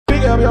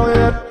Pick up your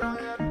head,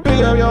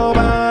 pick up your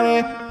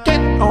body. Get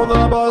on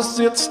the bus,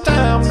 it's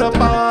time to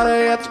party.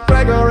 It's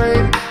Gregory.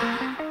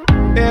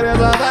 It is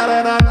a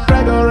Saturday night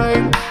Gregory.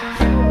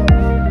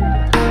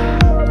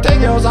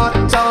 Take your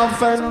socks off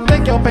and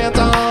take your pants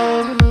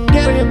on.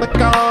 Get in the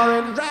car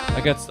and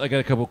drive. I got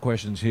a couple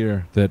questions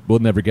here that we'll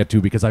never get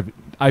to because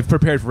I've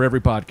prepared for every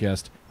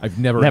podcast. I've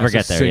never asked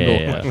get a there. single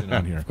Yeah. question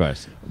on here. Of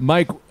course.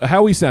 Mike,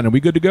 how we sounding? We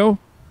good to go?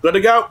 Good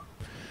to go.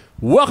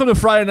 Welcome to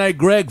Friday Night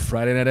Greg,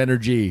 Friday Night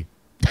Energy.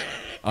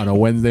 On a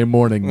Wednesday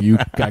morning, you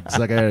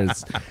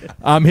cocksuckers.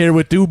 I'm here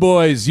with two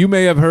boys. You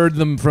may have heard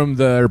them from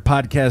their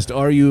podcast.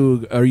 Are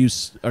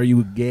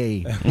you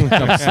gay?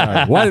 I'm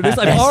sorry. What is this?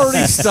 I've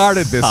already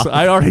started this.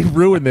 I already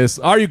ruined this.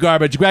 Are you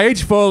garbage?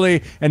 H.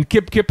 Foley and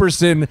Kip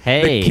Kipperson,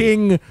 Hey. the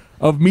king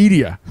of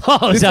media.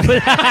 Oh, is that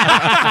what?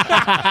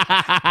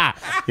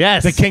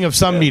 Yes. The king of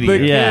some media. The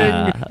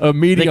Yeah. king of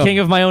media. The king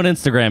of my own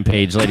Instagram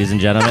page, ladies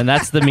and gentlemen.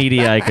 That's the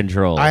media I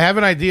control. I have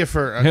an idea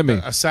for Hit me.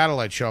 a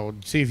satellite show.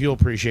 See if you'll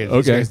appreciate it.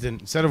 These Okay. guys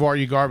didn't. Instead of Are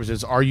You Garbage,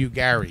 it's Are You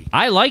Gary?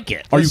 I like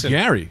it. Are Listen, you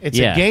Gary? It's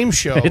Yeah. a game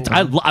show.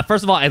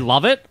 First of all, I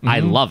love it.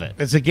 I love it.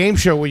 It's a game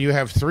show where you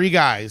have three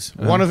guys.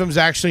 One of them's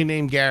actually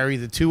named Gary.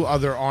 The two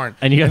other aren't.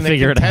 And you gotta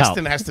figure it out. The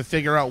contestant has to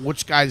figure out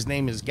which guy's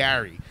name is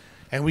Gary.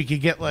 And we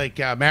could get like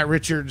Matt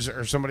Richards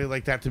or somebody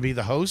like that to be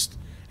the host.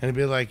 And it'd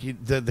be like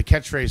the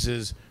catchphrase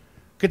is,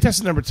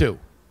 contestant number 2,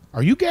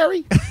 are you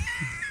Gary?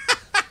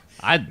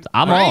 I'm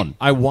Right? on.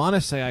 I want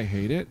to say I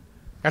hate it.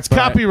 That's But-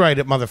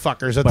 copyrighted,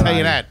 motherfuckers. I'll but tell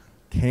you I that.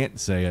 Can't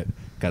say it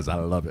because I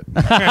love it.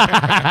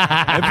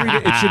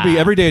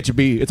 Every day it should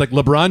be. It's like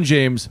LeBron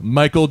James,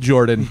 Michael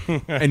Jordan,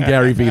 and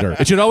Gary Veter.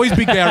 It should always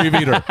be Gary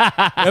Veter.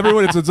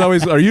 Everyone, it's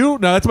always. Are you?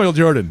 No, that's Michael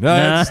Jordan.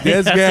 No, it's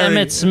That's Gary.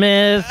 Emmett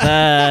Smith.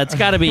 It's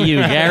got to be you,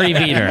 Gary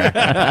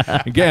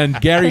Veter. Again,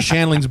 Gary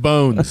Shandling's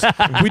bones.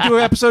 We do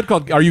an episode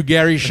called "Are You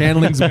Gary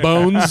Shandling's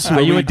Bones?"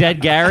 Are you a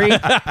dead Gary?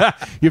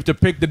 You have to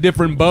pick the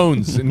different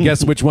bones and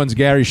guess which one's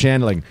Gary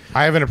Shandling.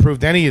 I haven't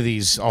approved any of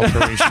these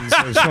alterations.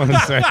 I just want to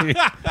say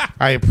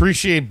I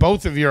appreciate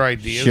both of your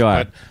ideas, Sure.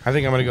 but I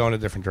think I'm going to go in a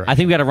different direction. I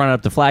think we got to run it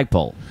up the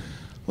flagpole.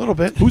 A little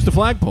bit. Who's the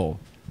flagpole?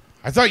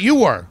 I thought you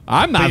were.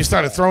 I'm not. But you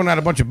started throwing out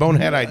a bunch of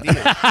bonehead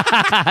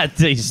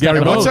ideas. Gary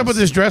What's Bones. up with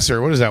this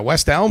dresser? What is that,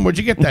 West Elm? Where'd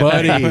you get that?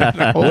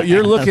 Buddy, what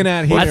you're looking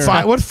at here.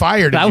 What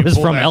fire did That you was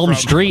pull from that Elm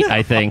Street,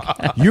 I think.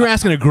 You're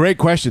asking a great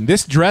question.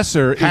 This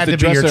dresser Had is the to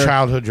be dresser your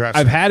childhood dresser.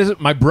 I've had it.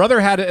 My brother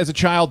had it as a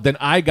child. Then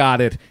I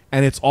got it,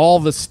 and it's all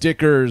the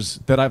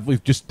stickers that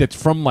we've just.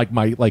 That's from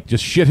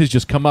just shit has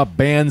just come up.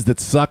 Bands that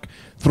suck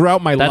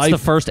throughout my That's life. the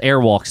first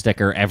Airwalk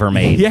sticker ever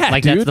made. Yeah,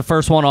 like dude. that's the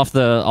first one off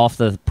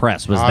the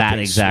press. Was that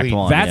Okay, exact sweet.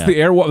 one? That's yeah. the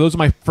Airwalk. Those are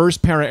my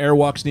first pair of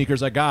Airwalk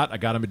sneakers I got. I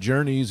got them at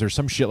Journeys or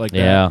some shit like that.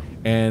 Yeah.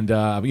 And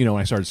when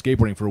I started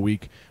skateboarding for a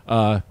week,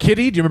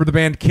 Kitty. Do you remember the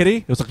band Kitty?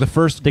 It was like the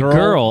first The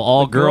girl,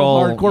 all girl,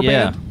 hardcore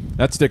yeah. band.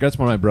 That sticker. That's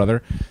one of my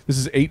brother. This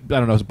is 8. I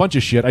don't know. It's a bunch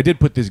of shit. I did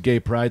put this gay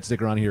pride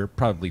sticker on here,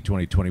 probably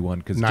 2021,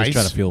 because Nice. just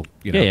trying to feel,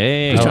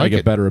 Yeah. just I trying like to get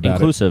it. better about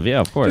Inclusive, yeah,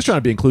 of it. course. Just trying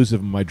to be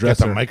inclusive in my Got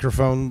dresser. the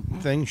microphone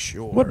thing?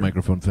 Sure. What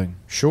microphone thing?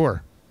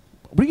 Sure.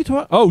 What are you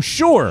talking? Oh,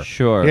 sure.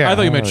 Sure. Yeah. I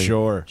thought you meant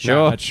sure.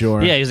 Sure. Not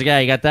sure. Yeah, he's a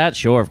guy. You got that?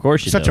 Sure, of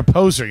course you Such do. a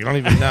poser. You don't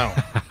even know.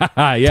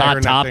 yeah. Turn Hot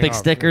that Topic thing off.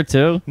 sticker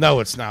too. No,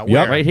 it's not. Yep.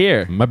 Where? Right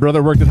here. My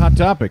brother worked at Hot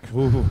Topic.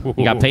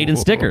 He got paid in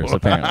stickers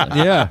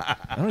apparently. Yeah.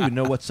 I don't even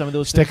know what some of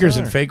those Stickers things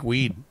and are. fake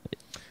weed.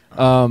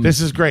 This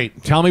is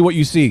great. Tell me what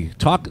you see.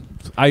 Talk.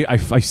 I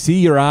see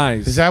your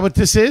eyes. Is that what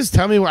this is?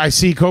 Tell me what I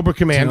see. Cobra Tell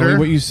Commander. me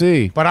what you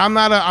see. But I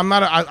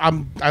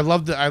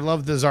love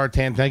the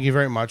Zartan. Thank you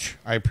very much.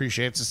 I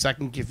appreciate it. It's the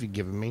second gift you've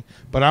given me.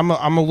 But I'm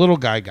a little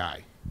guy.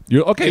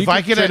 You're okay. If You can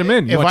I could- trade him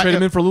in. You if want I- to trade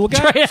him in for a little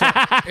guy?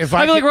 If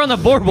I I feel like could, we're on the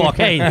boardwalk.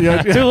 Hey, 2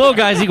 little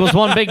guys equals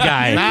 1 big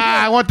guy.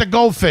 I want the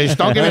goldfish.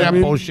 Don't give me that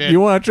bullshit. You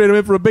want to trade him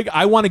in for a big?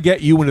 I want to get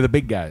you into the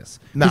big guys.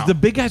 No. Because the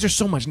big guys are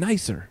so much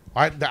nicer.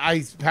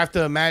 I have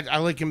to imagine. I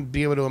like him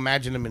be able to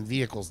imagine them in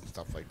vehicles and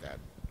stuff like that.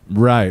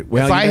 Right.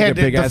 Well, If I had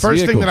big the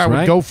first thing that I would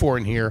right? go for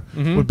in here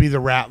would be the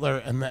Rattler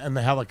and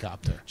the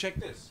helicopter. Check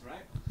this,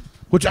 right?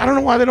 Which I don't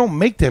know why they don't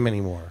make them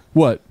anymore.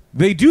 What?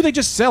 They do. They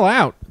just sell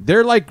out.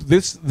 They're like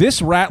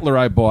this Rattler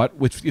I bought,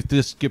 which if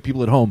this give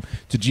people at home,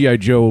 it's a G.I.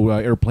 Joe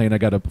airplane I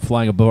got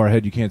flying above our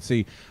head. You can't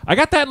see. I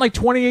got that in like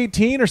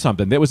 2018 or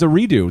something. That was a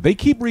redo. They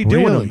keep redoing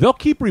Really? them. They'll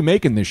keep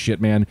remaking this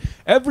shit, man.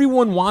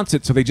 Everyone wants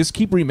it, so they just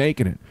keep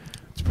remaking it.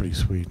 It's pretty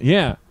sweet.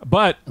 Yeah,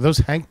 but Are those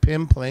Hank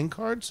Pym playing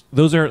cards?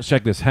 those are,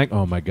 check this. Hank,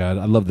 oh my God,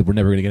 I love that we're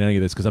never going to get any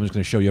of this because I'm just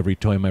going to show you every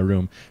toy in my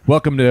room.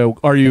 Welcome to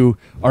Are You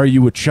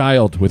a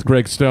Child with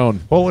Greg Stone.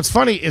 Well, what's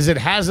funny is it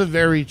has a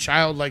very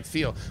childlike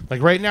feel.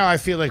 Like right now, I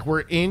feel like we're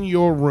in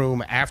your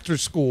room after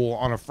school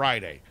on a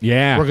Friday.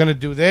 Yeah. We're gonna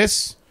do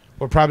this.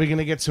 We're probably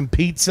gonna get some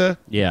pizza.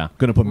 Yeah.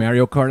 Going to put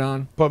Mario Kart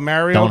on. Put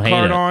Mario Don't hate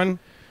Kart it. on.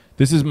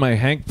 This is my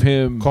Hank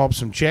Pym Call up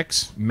some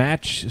chicks.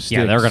 match sticks.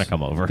 Yeah, they're gonna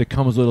come over. That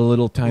comes with a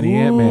little tiny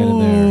Ant-Man in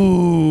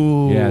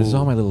there. Yeah, this is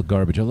all my little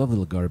garbage. I love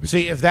little garbage.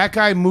 See, if that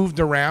guy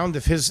moved around,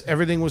 if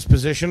everything was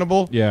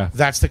positionable, Yeah.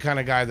 that's the kind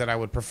of guy that I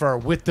would prefer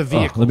with the Oh,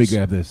 vehicles. let me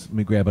grab this. Let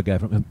me grab a guy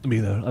from.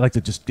 I like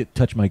to just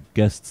touch my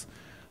guests.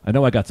 I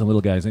know I got some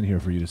little guys in here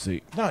for you to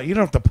see. No, you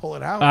don't have to pull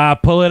it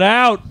out. Pull it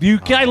out.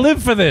 I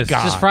live for this.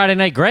 It's just Friday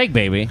Night Greg,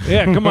 baby.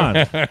 Yeah, come on.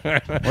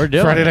 We're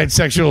doing Friday it. Night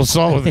Sexual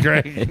Assault with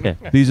Greg.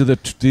 These are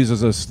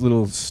this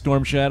little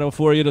storm shadow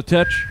for you to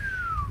touch.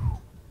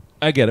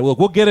 I get it. We'll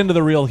get into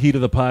the real heat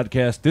of the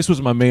podcast. This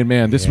was my main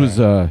man. This was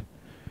why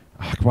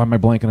am I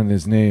blanking on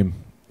his name?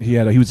 He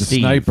was a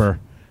Steve. sniper.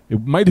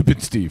 It might have been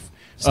Steve.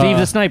 Steve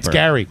the sniper. It's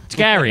Gary. It's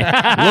Gary.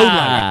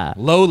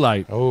 Low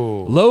light.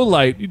 Oh. Low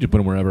light. You just put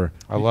them wherever.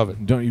 I love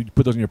it. Don't you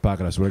put those in your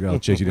pocket? I swear to God, I'll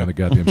chase you down the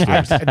goddamn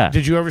stairs.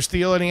 Did you ever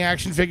steal any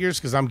action figures?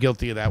 Because I'm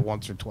guilty of that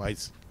once or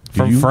twice.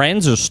 From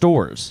friends or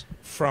stores?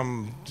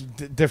 From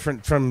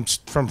different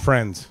from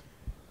friends.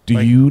 Do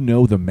you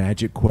know the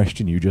magic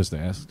question you just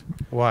asked?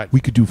 What?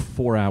 We could do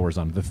 4 hours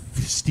on the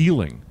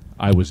stealing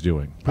I was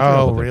doing.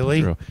 Oh,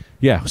 really?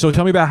 Yeah. So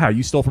tell me about how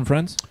you stole from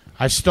friends.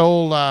 I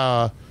stole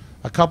a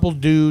couple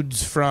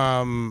dudes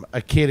from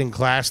a kid in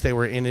class. They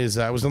were in his.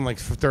 I was in like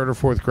third or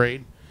fourth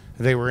grade.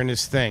 They were in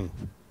his thing,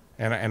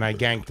 and I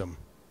ganked them.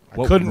 I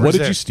couldn't What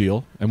did resist. you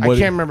steal? And I what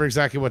can't remember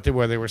exactly what they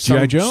were. They were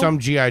G.I. Joe? some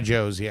GI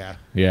Joes, yeah.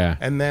 Yeah.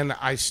 And then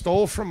I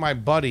stole from my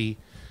buddy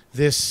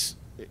this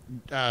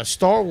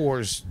Star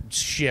Wars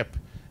ship.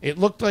 It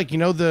looked like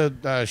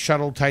the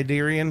shuttle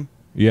Tidarian.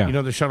 Yeah. You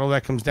know the shuttle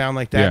that comes down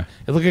like that. Yeah.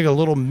 It looked like a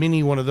little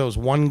mini one of those.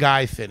 One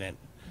guy fit in.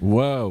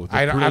 Whoa.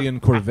 The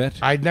Brilliant Corvette.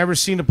 I'd never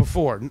seen it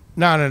before.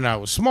 No. It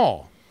was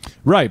small.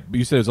 Right. But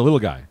you said it was a little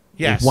guy.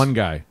 Yes. Like one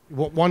guy.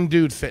 One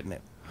dude fit in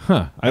it.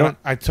 Huh.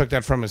 I took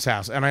that from his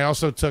house, and I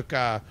also took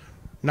not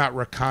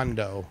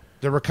Recondo,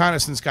 the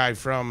reconnaissance guy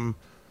from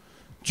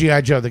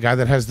GI Joe, the guy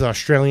that has the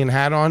Australian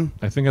hat on.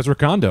 I think that's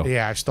Recondo.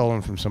 Yeah, I stole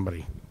him from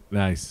somebody.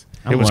 Nice.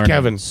 I'm It was learning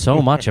Kevin.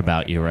 So much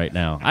about you right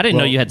now. I didn't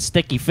know you had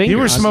sticky fingers. You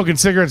were smoking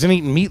cigarettes and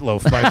eating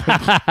meatloaf.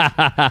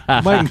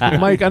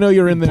 Mike, I know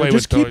you're in there. Play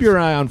Just with keep toys. your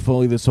eye on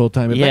Foley this whole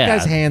time. If Yeah. that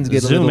guy's hands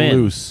get a Zoom little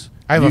in. loose,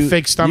 I have a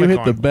fake stomach You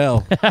hit the on.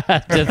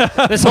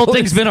 bell. This whole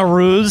thing's been a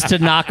ruse to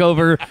knock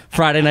over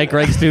Friday Night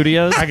Greg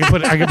Studios. I can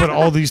put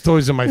all these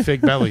toys in my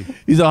fake belly.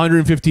 He's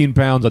 115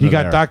 pounds. You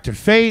got Dr.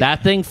 Fate.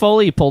 That thing,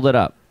 Foley, you pulled it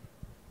up.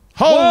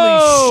 Holy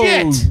Whoa!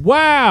 shit!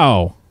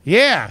 Wow.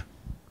 Yeah.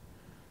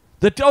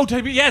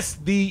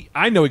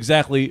 I know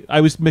exactly. I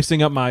was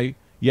mixing up the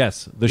Yeah.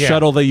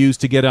 shuttle they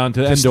used to get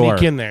onto Endor.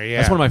 sneak in there, yeah.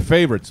 That's one of my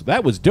favorites.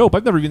 That was dope.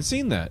 I've never even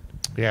seen that.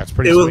 Yeah, it's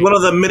pretty It was sweet. one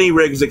of the mini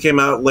rigs that came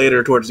out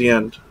later towards the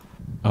end.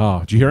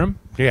 Oh, did you hear him?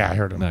 Yeah, I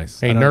heard him. Nice.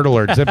 Hey, I know. nerd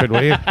alert, zip it,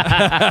 will you?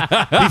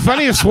 Be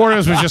funny if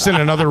Suarez was just in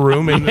another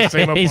room in the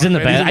same He's in the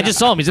apartment. bed. I just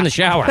saw him. He's in the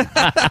shower.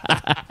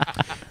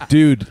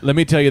 Dude, let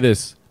me tell you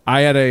this.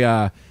 I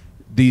had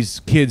these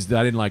kids that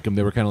I didn't like them.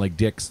 They were kind of like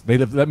dicks. They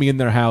let me in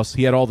their house.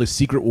 He had all the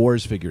Secret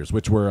Wars figures,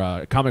 which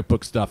were comic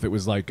book stuff. It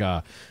was like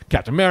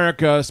Captain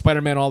America,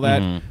 Spider-Man, all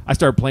that. I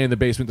started playing in the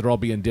basement. They're all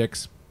being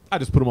dicks. I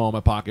just put them all in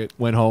my pocket,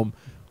 went home.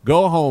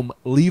 Go home,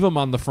 leave them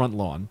on the front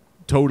lawn.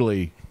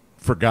 Totally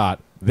forgot.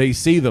 They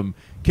see them.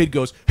 Kid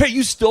goes, "Hey,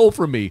 you stole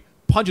from me."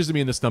 Punches me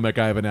in the stomach.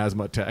 I have an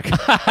asthma attack.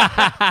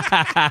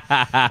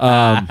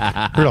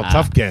 Real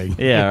tough gang.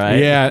 Yeah, right.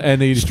 Yeah,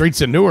 and he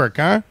Streets of Newark,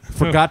 huh?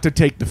 forgot to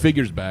take the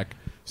figures back.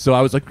 So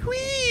I was like,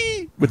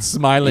 wee, but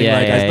smiling Yeah,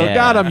 like, yeah, I still yeah.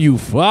 got him, you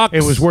fucks.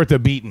 It was worth a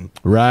beating.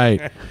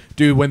 Right.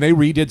 Dude, when they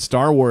redid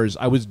Star Wars,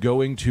 I was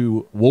going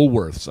to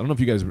Woolworths. I don't know if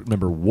you guys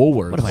remember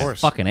Woolworths. What am I, a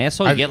course. fucking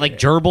asshole? You get like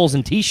gerbils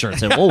and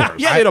T-shirts at Woolworths.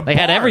 Yeah, they had a They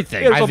had bar.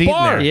 everything. There's a I've eaten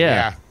bar. there.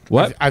 Yeah.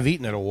 What? I've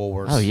eaten at a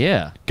Woolworths. Oh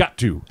yeah, Got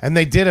to. And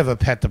they did have a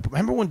pet department.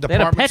 Remember when they had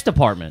a department? pet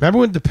department. Remember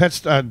when the pets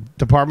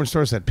department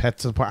stores had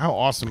pets? How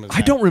awesome is that? I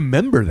don't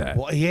remember that.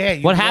 Well, yeah.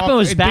 you'd What happened walk-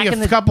 was it'd back be in a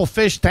the- couple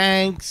fish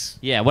tanks.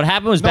 Yeah, what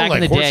happened was No, back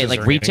like in the day, horses like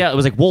or retail, anything. it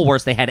was like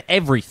Woolworths. They had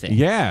everything.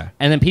 Yeah.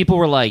 And then people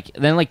were like,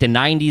 then like the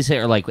 90s hit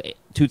or like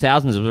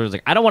 2000s, it was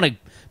like, I don't want to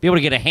be able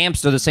to get a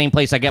hamster the same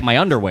place I get my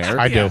underwear.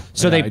 I do.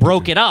 So Yeah, they I do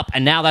broke too. it up,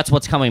 and now that's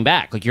what's coming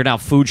back. Like you're now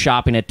food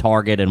shopping at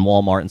Target and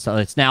Walmart and stuff.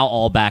 It's now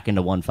all back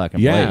into one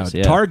fucking Yeah. place.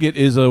 Yeah. Target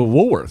is a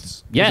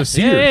Woolworths. Yes. It's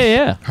a Yeah, Sears.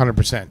 yeah.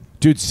 100%.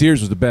 Dude, Sears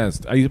was the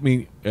best. I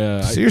mean,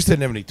 Sears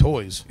didn't have any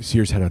toys.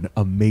 Sears had an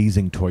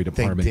amazing toy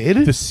department.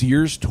 did? The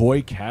Sears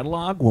toy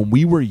catalog when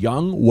we were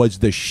young was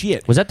the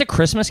shit. Was that the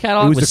Christmas It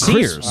catalog was with the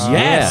Chris- Sears?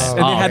 Yes. Yeah. And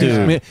they Oh, had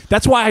dude. these-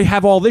 that's why I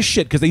have all this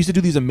shit, because they used to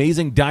do these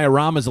amazing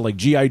dioramas of like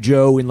G.I.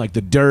 Joe in like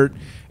the dirt,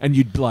 and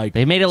you'd like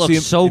They made it look see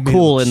 'em- so they made it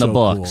cool look in the so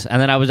books, cool.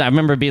 and then I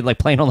remember being like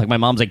playing on like my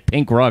mom's like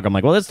pink rug. I'm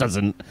like, well, this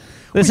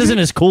isn't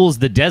as cool as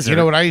the desert. You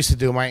know what I used to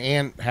do? My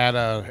aunt had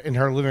in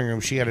her living room,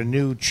 she had a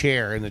new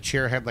chair, and the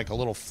chair had like a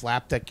little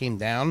flap that came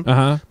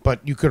down,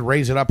 but you could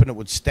raise it up and it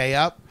would stay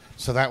up.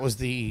 So that was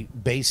the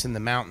base in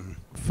the mountain,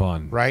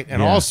 Fun. right?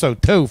 And Yeah. also,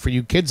 too, for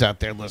you kids out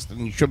there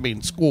listening, you should be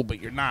in school,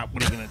 but you're not.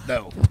 What are you going to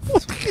do?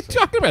 What are you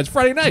talking about? It's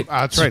Friday night.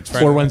 That's right. It's Or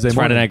Friday. Wednesday It's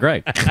Friday morning. Night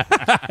Greg.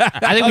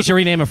 I think we should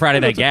rename it Friday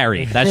Night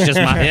Gary. That's just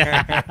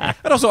my.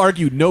 I'd also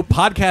argue no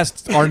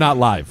podcasts are not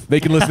live. They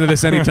can listen to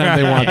this anytime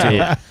they want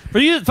to.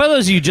 For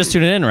those of you just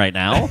tuning in right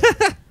now,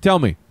 Tell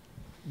me.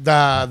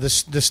 The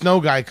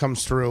snow guy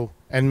comes through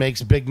and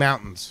makes big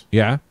mountains.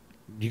 Yeah?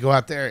 You go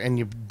out there and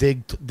you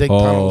dig Oh,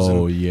 tunnels.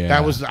 And yeah.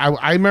 That was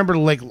I remember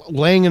like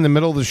laying in the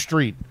middle of the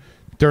street,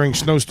 during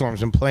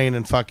snowstorms and playing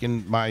in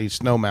fucking my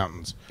snow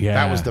mountains. Yeah.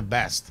 That was the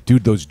best.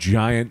 Dude, those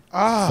giant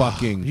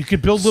fucking... You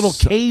could build little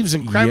caves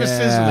and crevices,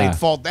 and Yeah. they'd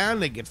fall down.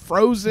 They'd get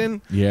frozen.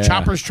 Yeah.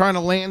 Choppers trying to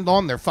land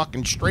on. They're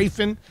fucking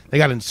strafing. They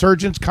got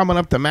insurgents coming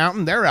up the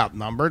mountain. They're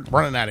outnumbered,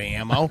 running out of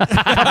ammo.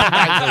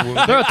 Guys are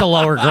wounded. They're at the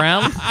lower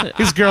ground.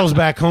 His girl's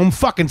back home,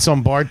 fucking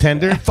some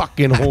bartender,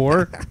 fucking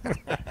whore.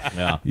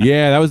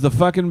 Yeah, that was the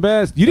fucking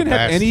best. You didn't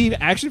have best. any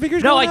action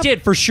figures? No, growing I up?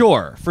 did for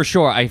sure.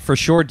 I for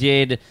sure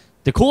did.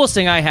 The coolest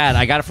thing I had,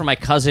 I got it from my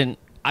cousin.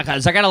 I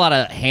got a lot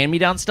of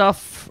hand-me-down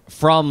stuff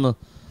from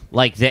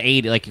like the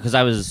 80s, like because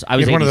I was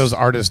He's one of 80s. those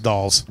artist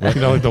dolls, you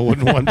know, like the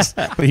wooden ones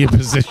that you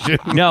position.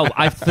 No,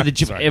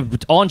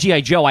 on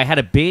GI Joe, I had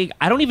a big.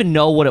 I don't even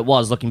know what it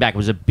was. Looking back, it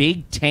was a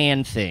big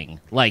tan thing.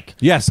 Like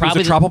Yes, it was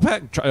probably a travel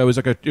pack.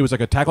 It was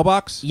like a tackle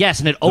box. Yes,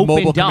 and it The opened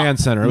mobile up. command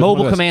center. It was one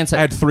Mobile of those. command I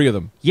center. had 3 of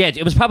them. Yeah,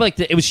 it was probably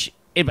like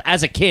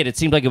as a kid, it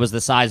seemed like it was the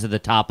size of the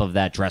top of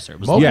that dresser. It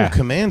was Mobile Yeah.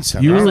 command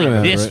center. You It was remember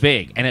like that, this right?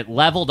 big, and it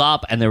leveled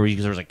up, and there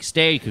was like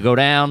stay, you could go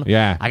down.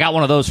 Yeah. I got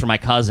one of those for my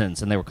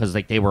cousins, and they were because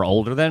like they were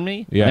older than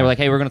me. Yeah. And they were like,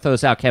 "Hey, we're gonna throw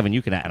this out, Kevin.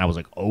 You can," and I was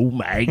like, "Oh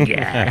my It god,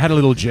 had a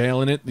little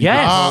jail in it. You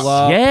yes, could pull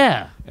up,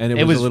 yeah." And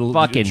it was a little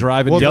fucking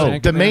driving Well,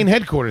 tank the in there. main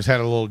headquarters had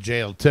a little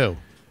jail too.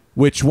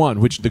 Which one?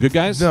 Which the good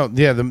guys? No,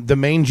 yeah, the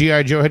main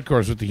GI Joe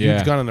headquarters with the huge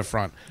Yeah. gun in the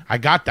front. I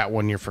got that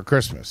one year for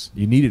Christmas.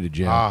 You needed a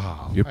jail.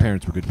 Oh, Your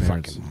parents were good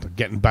parents. Fucking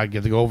getting about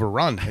to go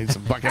overrun. I need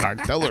some fucking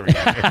artillery.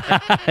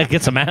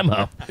 Get some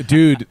ammo.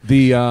 Dude,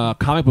 the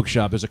comic book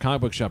shop. There's a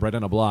comic book shop right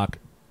down the block.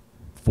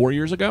 4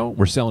 years ago,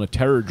 we're selling a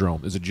terror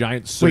drone. There's a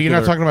giant circular. Wait, you're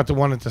not talking about the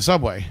one at the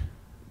subway?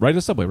 right at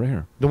the subway, right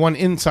here. The one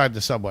inside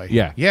the subway.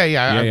 Yeah. Yeah. I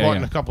Yeah, bought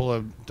yeah. a couple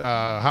of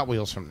Hot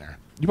Wheels from there.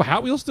 You bought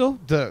Hot Wheels still?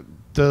 The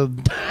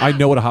I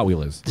know what a Hot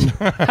Wheel is.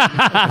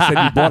 I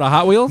said you bought a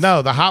Hot Wheels?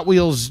 No, the Hot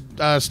Wheels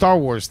Star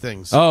Wars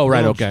things. Oh, right,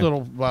 Little- okay.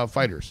 Little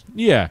fighters.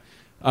 Yeah.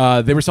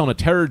 They were selling a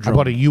terror I drone.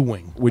 bought a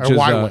U-wing, which or is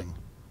Y-wing.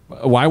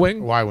 a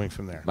Y-wing. Y-wing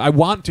from there. I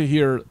want to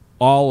hear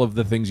all of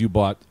the things you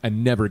bought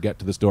and never get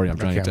to the story I'm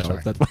trying Okay, to I'm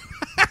tell. sorry. That's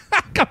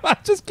Come on,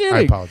 just kidding. I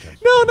apologize.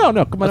 No. Come on.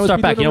 Let's that was start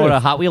me back. to You know the what a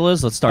roof. Hot Wheel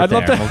is? Let's start I'd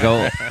love there. to- We'll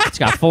go. It's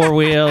got 4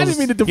 wheels. I didn't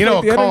mean to deflate You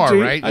know the a car,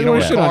 energy. right? I You know know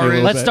what a shit on car you a is?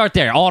 little Let's bit. start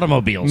there.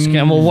 Automobiles.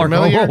 And we'll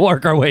Familiar?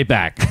 work our way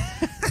back.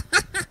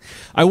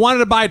 I wanted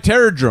to buy a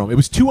terror drone. It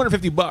was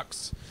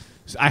 $250.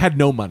 I had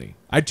no money.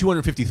 I had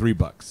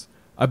 $253.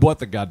 I bought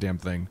the goddamn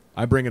thing.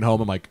 I bring it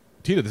home. I'm like,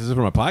 Tita, this is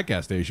from a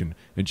podcast station.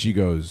 And she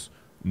goes,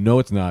 no,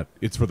 it's not.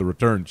 It's for the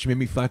return. She made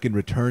me fucking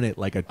return it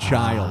like a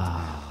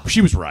child. She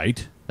was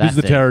right. This is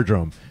the thing. terror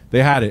drone.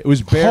 They had it. It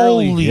was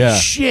barely. Holy yeah.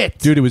 shit.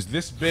 Dude, it was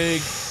this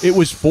big. It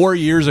was 4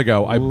 years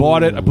ago. I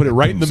bought it. I put it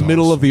right in the that's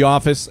middle awesome. of the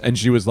office, and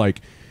she was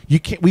like, "You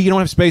can't. You don't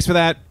have space for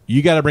that.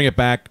 You got to bring it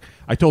back."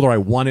 I told her I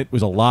won it. It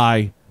was a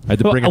lie. I had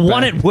to bring it I back.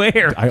 won it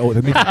where? I owe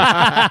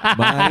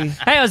my.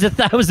 Hey, I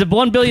was the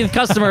 1 billionth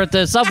customer at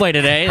the subway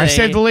today. I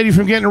saved the lady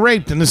from getting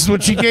raped, and this is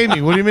what she gave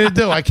me. What do you mean to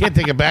do? I can't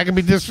take it back and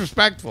be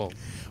disrespectful.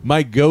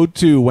 My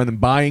go-to when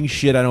buying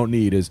shit I don't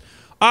need is,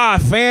 a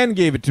fan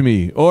gave it to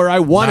me, or I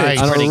won Nice.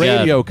 it on Pretty a good.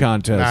 radio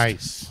contest.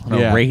 Nice. On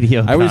a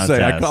radio I was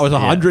like, I contest. was a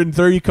Yeah.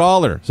 130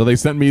 caller, so they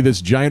sent me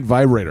this giant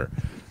vibrator.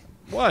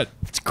 What?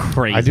 It's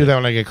crazy. I do that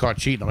when I get caught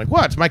cheating. I'm like,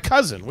 what? It's my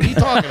cousin. What are you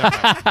talking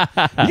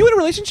about? Are you in a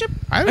relationship?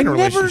 I'm in a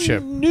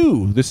relationship. I never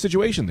knew this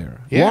situation there.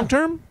 Yeah. Long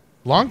term?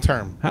 Long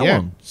term. How Yeah.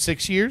 long?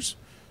 6 years.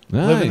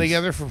 Nice. Living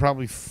together for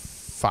probably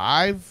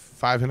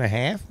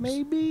 5.5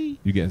 maybe.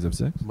 You guys have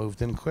sex?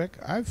 Moved in quick.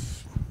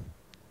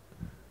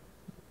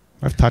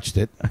 I've touched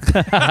it.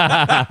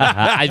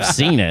 I've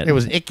seen it. It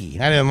was icky.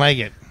 I didn't like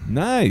it.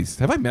 Nice.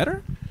 Have I met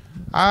her?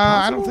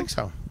 I don't think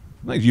so.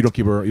 Like you don't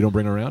keep her. You don't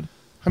bring her around.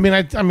 I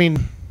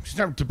mean, she's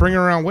not to bring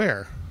her around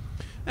where?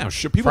 Oh,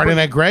 shit. People Friday bring-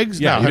 Night Greg's?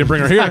 Yeah, No. you didn't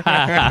bring her here, dude.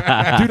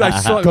 I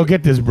saw. Go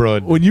get this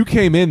broad. When you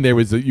came in, there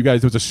was there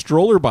was a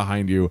stroller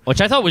behind you. Which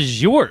I thought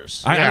was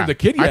yours. I haven't the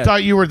kid yet. I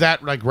thought you were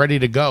that like ready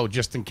to go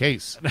just in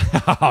case.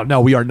 Oh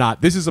no, we are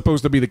not. This is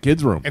supposed to be the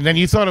kids' room. And then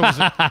you thought it was.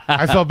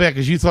 I felt bad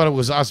because you thought it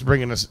was us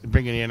bringing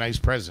you a nice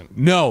present,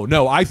 No,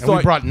 I and thought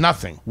we brought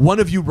nothing.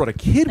 one of you brought a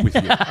kid with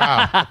you,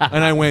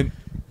 and I went,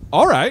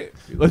 all right,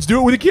 let's do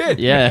it with a kid.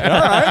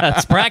 Yeah.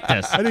 It's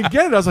practice. I didn't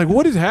get it. I was like,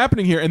 what is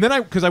happening here? And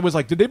then because I was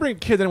like, did they bring a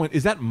kid? And I went,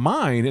 is that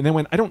mine? And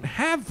then I don't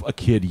have a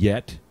kid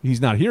yet.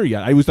 He's not here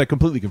yet. I was like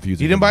completely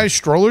confused. You didn't buy a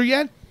stroller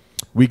yet?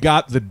 We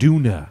got the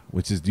Duna,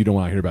 which is, you don't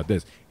want to hear about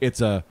this.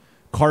 It's a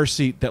car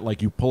seat that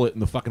like you pull it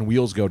and the fucking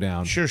wheels go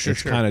down. Sure.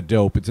 It's kind of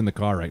dope. It's in the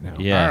car right now.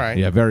 Yeah. All right.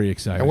 Yeah, very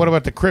exciting. And what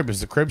about the crib? Is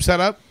the crib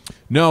set up?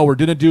 No, we're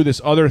gonna do this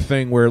other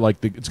thing where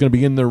like it's gonna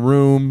be in the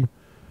room.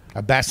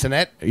 A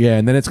bassinet? Yeah,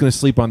 and then it's gonna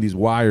sleep on these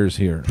wires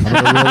here. I'm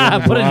gonna roll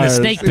in Put it in the wires.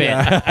 snake pit.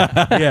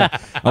 Yeah. I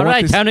All want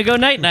right, this- time to go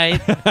night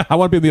night. I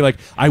want people to be like,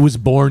 I was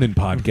born in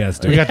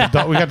podcasting. We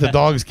got the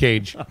dog's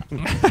cage.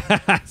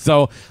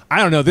 So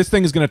I don't know. This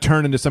thing is going to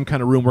turn into some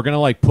kind of room. We're going to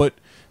like put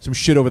some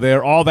shit over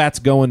there. All that's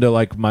going to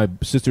like my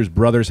sister's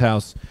brother's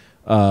house.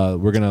 We're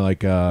going to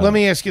like. Let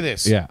me ask you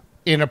this. Yeah.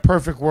 In a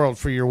perfect world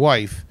for your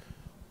wife,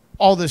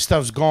 all this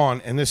stuff's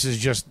gone, and this is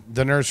just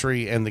the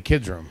nursery and the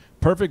kids' room.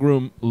 Perfect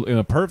room in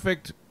a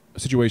perfect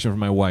situation for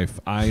my wife,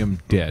 I am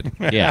dead.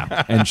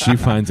 Yeah. And she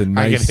finds a I get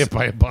nice hit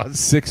by a bus.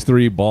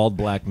 6'3" bald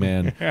black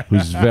man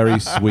who's very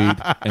sweet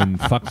and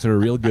fucks her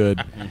real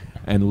good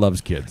and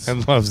loves kids.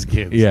 And loves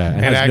kids. Yeah,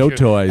 and has no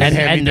toys. And,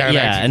 hand-me-down yeah,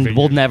 action and figures.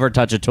 we'll never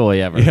touch a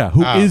toy ever. yeah,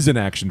 who is an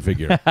action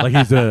figure? Like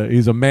he's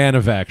a man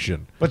of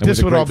action. But and this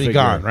with a would great all be figure.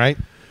 gone, right?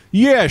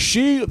 Yeah,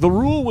 the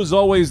rule was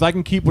always I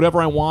can keep whatever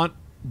I want,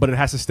 but it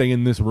has to stay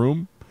in this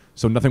room.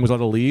 So nothing was allowed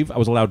to leave. I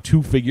was allowed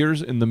 2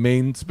 figures in the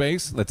main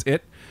space. That's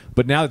it.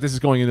 But now that this is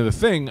going into the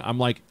thing, I'm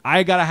like,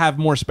 I gotta have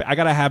more space. I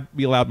gotta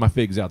be allowed my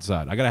figs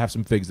outside. I gotta have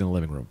some figs in the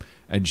living room.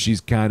 And she's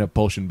kind of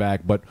pushing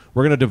back. But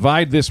we're gonna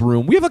divide this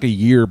room. We have like a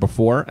year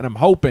before, and I'm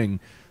hoping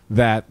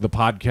that the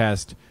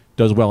podcast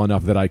does well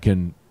enough that I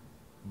can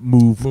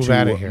move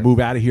out of here. move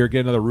out of here,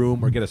 get another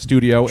room, or get a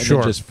studio, and Sure.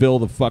 then just fill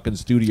the fucking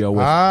studio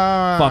with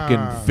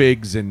fucking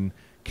figs and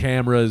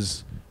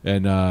cameras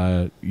and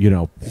If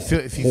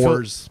you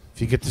whores.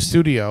 if you get the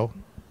studio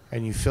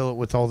and you fill it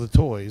with all the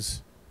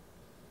toys,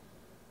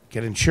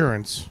 get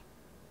insurance,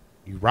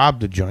 you rob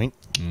the joint,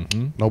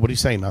 nobody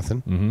say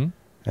nothing,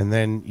 and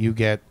then you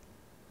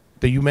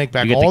make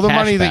back You get all the the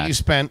cash money that back. you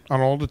spent on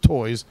all the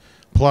toys,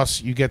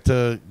 plus you get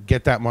to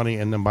get that money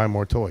and then buy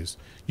more toys.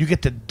 You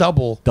get to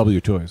double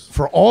W toys.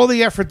 for all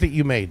the effort that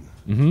you made.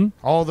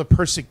 All the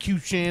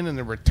persecution and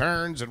the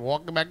returns and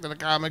walking back to the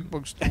comic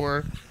book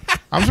store.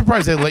 I'm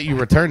surprised they let you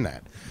return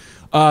that.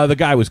 The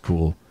guy was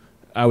cool.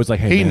 I was like,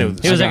 hey, He man, knew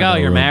this. He was I like, got "Oh, no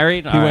you're room."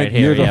 married? He All went, right,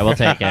 here, "You're the yeah, we'll f-"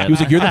 take it." He was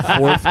like, you're the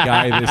 4th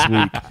guy this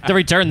week. To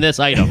return this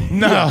item.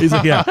 No. He's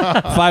like, yeah,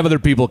 5 other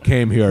people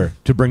came here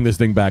to bring this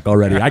thing back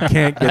already. I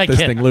can't get this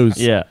thing loose.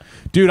 Yeah.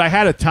 Dude, I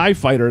had a TIE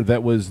fighter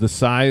that was the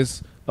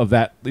size of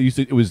that.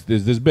 It was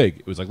this big.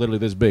 It was like literally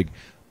this big.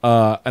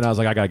 And I was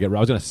like, I got to get rid. I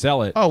was going to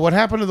sell it. Oh, what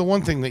happened to the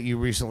one thing that you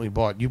recently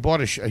bought? You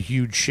bought a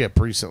huge ship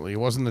recently. It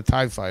wasn't the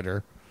TIE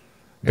fighter.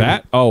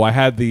 That? Oh, I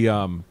had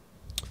the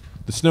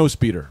snow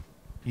speeder.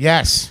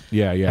 Yes.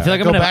 Yeah, yeah. I feel like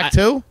I'm Go gonna back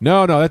to?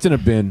 No, that's in a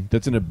bin.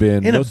 That's in a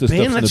bin. In a Most of the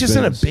bin? stuff's That's just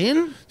in a bins.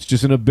 bin? It's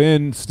just in a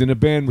bin. It's in a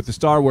bin with the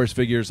Star Wars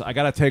figures. I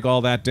got to take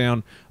all that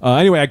down.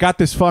 Anyway, I got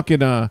this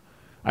fucking... I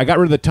got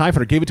rid of the TIE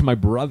fighter. Gave it to my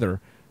brother.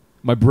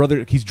 My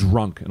brother, he's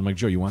drunk. And I'm like,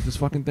 Joe, you want this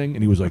fucking thing?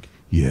 And he was like,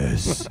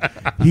 yes.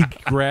 He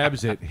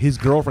grabs it. His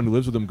girlfriend who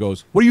lives with him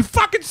goes, what, are you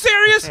fucking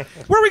serious?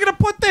 Where are we going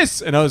to put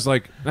this? And I was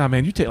like, nah,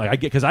 man, you take... Like, I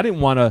get... Because I didn't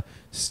want to...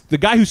 The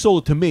guy who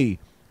sold it to me...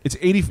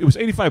 It was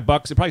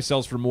 $85. It probably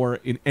sells for more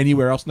in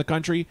anywhere else in the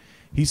country.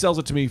 He sells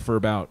it to me for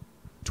about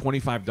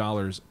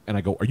 $25, and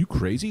I go, "Are you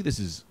crazy? This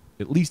is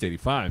at least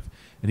 $85."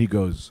 And he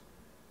goes,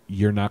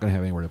 "You're not going to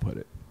have anywhere to put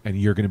it, and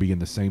you're going to be in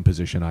the same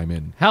position I'm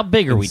in." How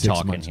big are in we 6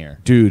 talking months." here?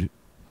 Dude?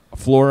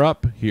 Floor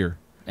up here,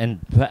 And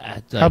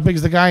How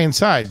big's the guy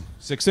inside?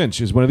 6 inch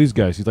is one of these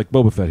guys. He's like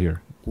Boba Fett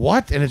here.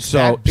 What? And it's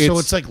So so it's-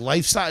 it's like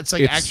life size. It's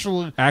like It's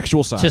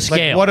actual size. To like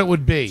scale. what it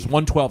would be.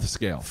 1/12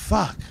 scale.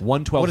 Fuck.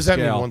 1/12 What does that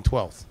mean? scale.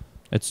 1/12.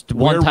 it's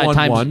We're one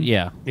time 1-1.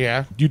 Yeah.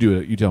 Yeah. You do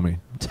it. You tell me.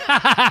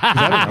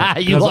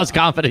 You lost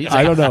confidence.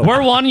 I don't know.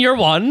 We're 1, you're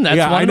 1. That's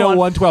yeah, 1 I know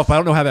 1. 1/12. But I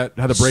don't know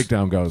how the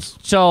breakdown goes.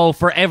 So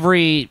for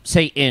every,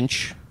 say,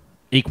 inch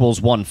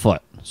equals 1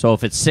 foot. So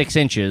if it's 6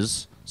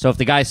 inches, so if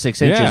the guy's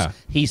 6 inches, Yeah.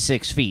 he's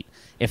 6 feet.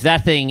 If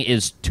that thing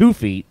is 2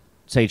 feet,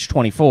 say it's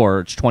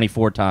 24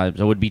 times,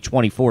 it would be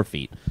 24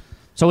 feet.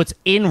 So it's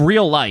in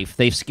real life,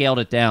 they've scaled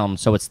it down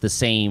so it's the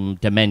same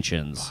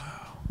dimensions.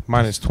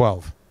 Minus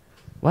 12.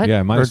 What?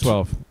 Yeah, minus Or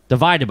 12.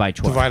 Divided by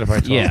 12. Divided by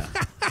 12. Yeah.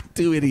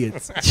 2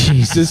 idiots.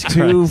 Jesus Just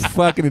 2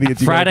 fucking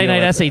idiots. You Friday gotta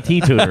night deal with.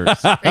 SAT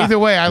tutors. Either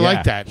way, I Yeah,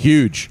 like that.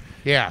 Huge.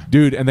 Yeah.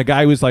 Dude, and the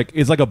guy was like,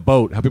 it's like a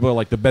boat. How people are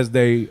like, the best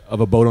day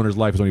of a boat owner's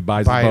life is when he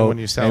buys Buy the it boat when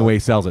you sell and when it. he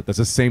sells it. That's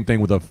the same thing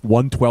with a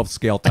 1/12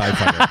 scale TIE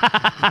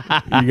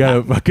fighter. You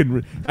gotta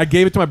fucking... I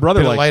gave it to my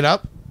brother, Did it like, light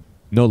up?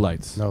 no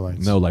lights. No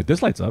lights. No light.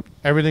 This light's up.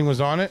 Everything was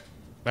on it?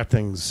 That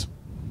thing's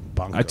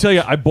bunko. I tell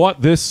you, I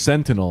bought this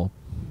Sentinel.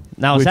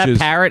 Now, is Which that is-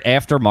 Parrot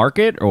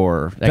aftermarket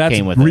or that That's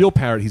came with real it?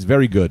 parrot. He's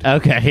very good.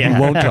 Okay, yeah. He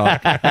won't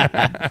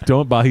talk.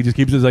 Don't bother. He just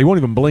keeps his... He won't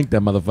even blink,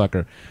 that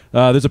motherfucker.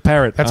 There's a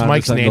parrot. That's on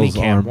Mike's the nanny Sentinel's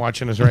cam arm.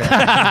 watching us right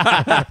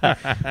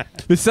now.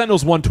 The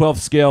Sentinel's 1/12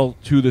 scale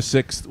to the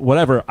 6th,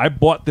 whatever. I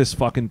bought this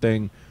fucking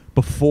thing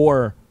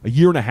before a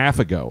year and a half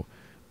ago,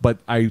 but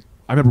I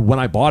remember when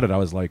I bought it, I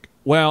was like,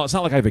 well, it's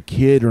not like I have a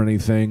kid or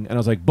anything, and I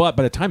was like, but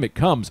by the time it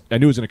comes, I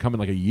knew it was going to come in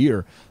like a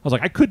year. I was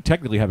like, I could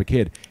technically have a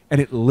kid, and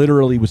it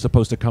literally was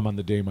supposed to come on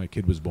the day my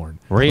kid was born.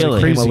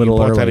 Really? Came Crazy a you little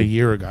bought that a early.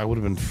 year ago. I would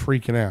have been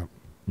freaking out.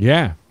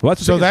 Yeah, well,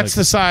 that's the So thing, it's that's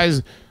the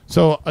size.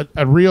 So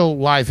a real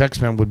live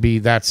X-Men would be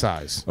that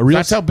size. A real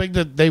That's how big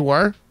that they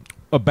were?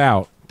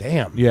 about.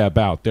 Damn. Yeah,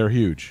 about. They're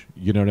huge.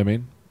 You know what I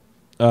mean?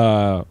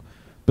 But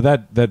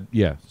that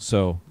yeah.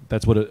 So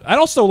that's what it. I'd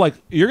also like.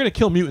 You're gonna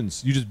kill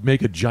mutants. You just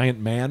make a giant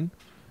man.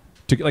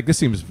 To like this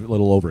seems a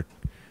little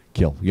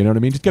overkill. You know what I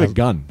mean? Just get a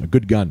gun, a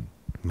good gun.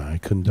 No, I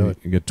couldn't do it.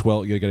 You get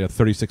 12. You get a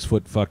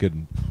 36-foot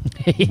fucking.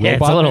 Yeah, it's a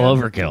Robot little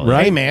man? overkill.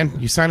 Right. Hey, man,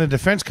 you signed a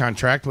defense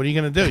contract. What are you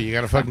going to do? You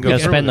got to fucking You gotta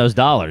through spend with it. those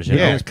dollars. You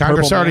Yeah, know?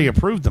 Congress Purple already man.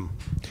 approved them.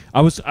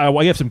 I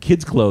have some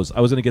kids' clothes.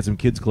 I was gonna get some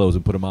kids' clothes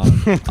and put them on.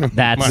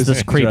 That's the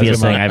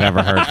creepiest thing I've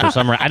ever heard. For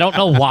some reason, I don't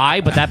know why,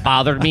 but that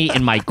bothered me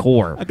in my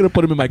core. I'm gonna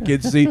put them in my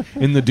kids' seat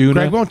in the Duna.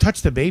 Greg won't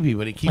touch the baby,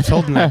 but he keeps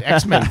holding that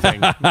X-Men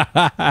thing.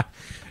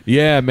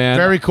 Yeah, man.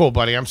 Very cool,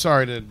 buddy. I'm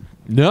sorry to...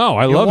 No,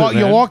 I love it,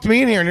 man. You walked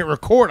me in here and hit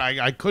record.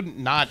 I couldn't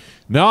not...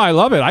 No, I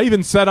love it. I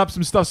even set up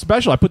some stuff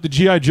special. I put the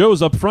G.I.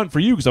 Joes up front for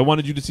you because I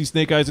wanted you to see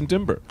Snake Eyes and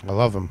Timber. I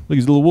love him. Look,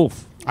 he's a little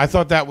wolf. I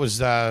thought that was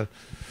the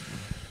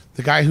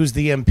guy who's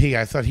the MP.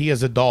 I thought he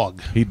has a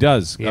dog. He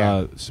does.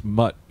 Yeah.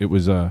 Mutt. It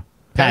was I think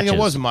Patches. it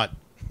was Mutt.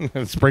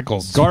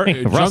 Sprinkles. Rusty.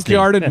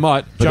 Junkyard and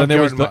Mutt. But then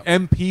there was the Junkyard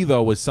and MP,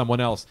 though, was someone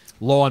else.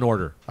 Law and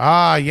Order.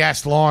 Ah,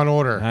 yes, Law and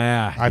Order.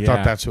 Ah, I yeah.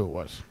 thought that's who it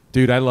was.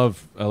 Dude, I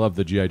love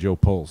the G.I. Joe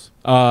pulls.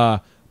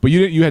 But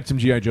you had some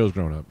G.I. Joes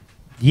growing up.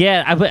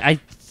 Yeah,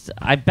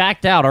 I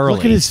backed out early.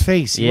 Look at his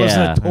face. He Yeah.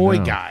 wasn't a toy I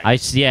know. guy.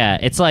 Yeah,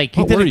 it's like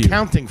He What did were you?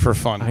 accounting for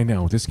fun. I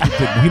know. This kid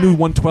he knew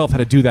 112 how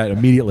to do that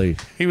immediately.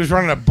 He was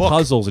running a book.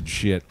 Puzzles and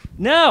shit.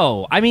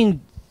 no. I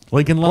mean,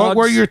 Lincoln Logs. What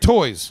were your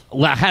toys?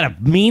 well, I had a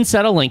mean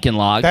set of Lincoln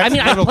Logs. That's I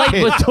mean, a little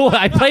kid.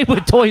 I played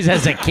with toys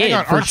as a kid Hang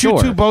on, for aren't sure.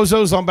 you two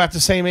bozos on about the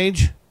same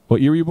age? What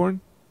year were you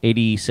born?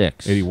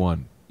 86.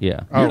 81.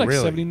 Yeah. Oh, You're like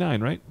really?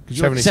 79, right? 'Cause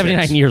you're 76.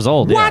 79 years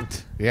old. yeah.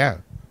 What? Yeah,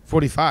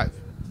 45.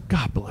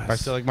 God bless. I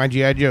still like my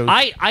G.I. Joes.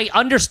 I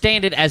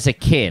understand it as a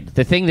kid.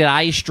 The thing that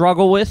I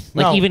struggle with,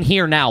 like No. even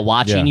here now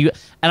watching Yeah. you,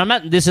 and I'm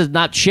not. This is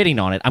not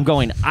shitting on it. I'm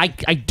going. I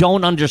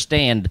don't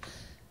understand.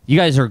 You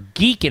guys are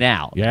geeking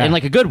out Yeah. in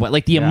like a good way.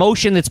 Like the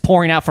emotion that's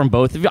pouring out from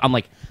both of you. I'm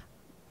like,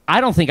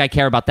 I don't think I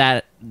care about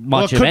that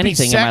well, much it of could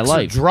anything be sex in my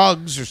life. or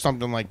drugs or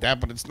something like that,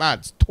 but it's not.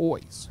 It's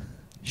toys.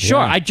 Sure,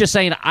 Yeah. I'm just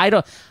saying I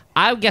don't.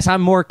 I guess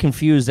I'm more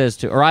confused as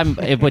to, or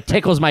what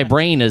tickles my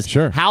brain is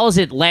Sure. how has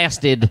it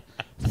lasted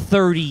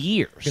 30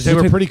 years? They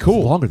were pretty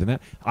cool. Longer than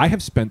that. I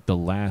have spent the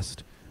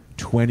last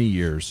 20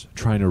 years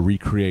trying to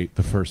recreate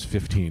the first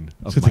 15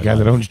 of It's my the guy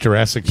life. that owns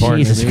Jurassic Park.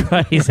 Jesus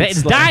Christ!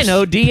 It's like-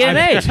 Dino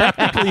DNA.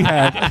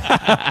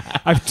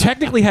 I've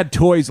technically had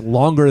toys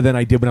longer than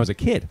I did when I was a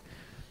kid.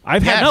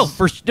 I've had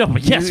Yes.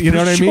 Yes, you know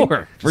for what I sure,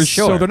 mean? for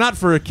sure. So they're not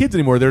for kids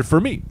anymore. They're for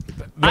me.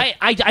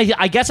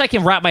 I guess I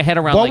can wrap my head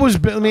around. What like, was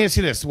big? Let me ask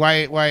you this: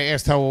 why I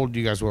asked how old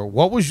you guys were?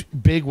 What was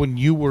big when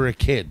you were a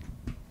kid?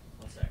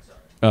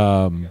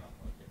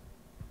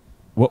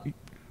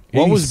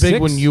 What was big 86?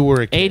 when you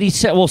were a kid?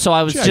 87? Well, so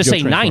I was G.I. just Joe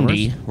saying 90,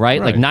 Transformers. right?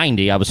 Like Right.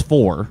 90. I was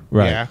 4.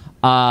 Right.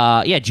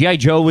 Yeah, Yeah, GI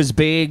Joe was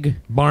big.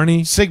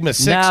 Barney. Sigma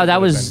 6. No, it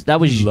that would've was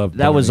been. You love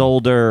that was Barney.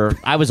 older.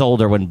 I was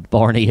older when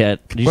Barney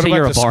hit. Did you What say about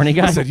you're a the- Barney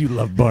guy? I said you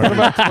love Barney.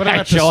 What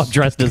about Show up the,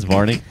 dressed as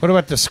Barney. what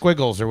about the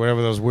Squiggles or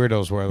whatever those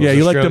weirdos were? Those yeah,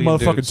 you like the Australian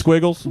motherfucking dudes?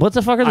 squiggles? What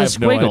the fuck are I the have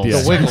no squiggles?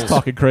 idea. The Wiggles. He's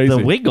talking crazy. The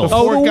Wiggles. The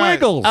Oh, four the guys.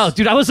 Wiggles. Oh,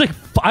 dude,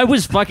 I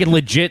was fucking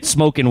legit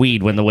smoking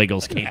weed when the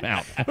Wiggles came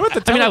out. What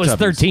the I mean, I was Teletubbies?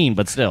 13,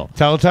 but still.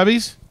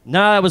 Teletubbies? No,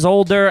 I was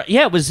older.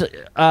 Yeah, it was. You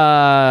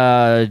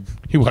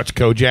watched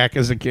Kojak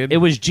as a kid? It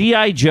was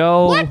GI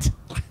Joe. What?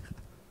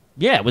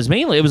 Yeah, it was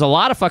a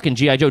lot of fucking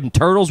GI Joe. And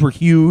turtles were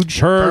huge.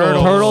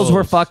 Turtles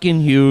were fucking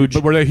huge.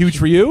 But were they huge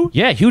for you?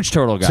 Yeah, huge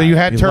turtle guy. so you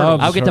had He turtles.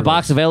 loves- I'll get the Turtles.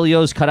 box of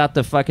Elios, cut out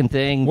the fucking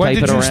thing, When type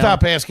did it you around.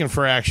 stop asking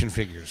for action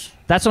figures?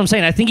 That's what I'm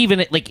saying. I think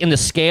even like in the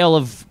scale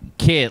of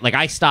kid, like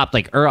I stopped.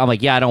 Like I'm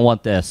like, yeah, I don't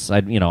want this. I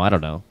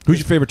don't know. Who's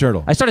your favorite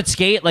turtle? I started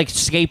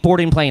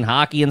skateboarding, playing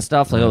hockey and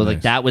stuff. Like, Oh, like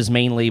nice. that was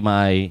mainly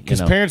my.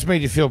 Because parents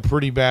made you feel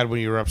pretty bad when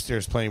you were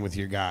upstairs playing with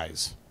your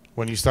guys.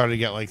 When you started to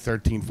get like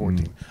 13,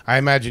 14. I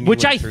imagine you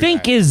which went I through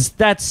think that.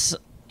 that's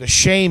the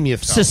shame you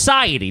felt.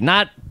 society,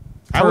 not.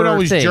 I would per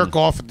always thing. jerk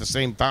off at the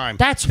same time.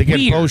 That's to get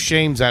weird. both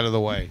shames out of the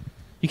way.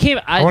 You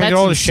can't. wanna That's get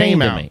all the insane shame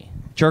to out. me.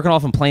 Jerking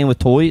off and playing with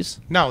toys.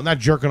 No, not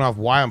jerking off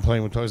while I'm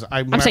playing with toys.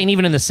 I'm saying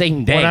even in the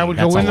same day. when I would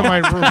that's go a into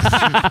lot. my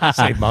room,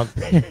 same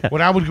month.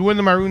 When I would go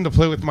into my room to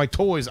play with my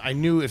toys, I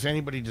knew if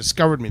anybody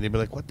discovered me, they'd be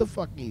like, "What the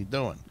fuck are you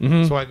doing?"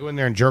 Mm-hmm. So I go in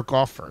there and jerk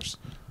off first.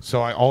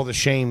 So all the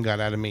shame got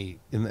out of me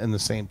in the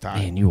same time.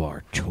 Man, you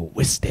are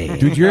twisted.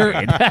 Dude, you're.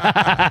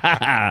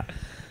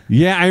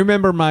 Yeah, I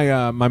remember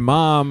my my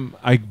mom.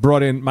 I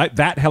brought in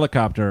that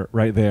helicopter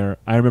right there.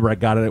 I remember I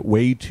got it at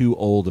way too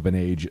old of an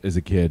age as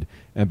a kid,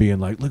 and being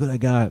like, "Look what I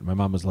got." My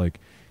mom was like,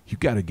 "You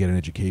got to get an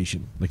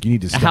education. Like you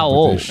need to stop How with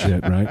old? this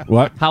shit, right?"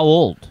 What? How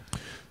old?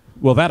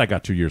 Well, that I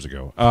got 2 years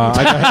ago. That's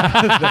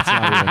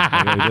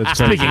not even, that's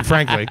crazy. Speaking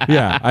frankly,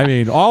 Yeah, I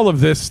mean, all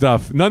of this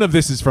stuff. None of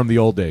this is from the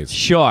old days.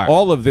 Sure.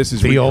 All of this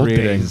is The old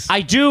recreating. days.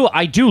 I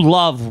do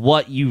love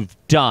what you've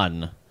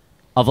done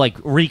of like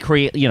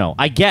recreate,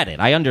 I get it.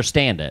 I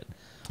understand it.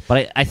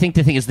 But I think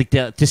the thing is like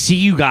to see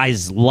you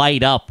guys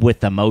light up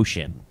with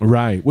emotion.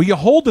 Right. Well, you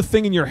hold the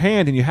thing in your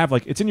hand and you have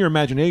like it's in your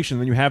imagination.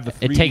 And then you have the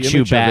 3D It takes you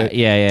image of back. it,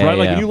 Yeah, right.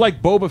 Like yeah. you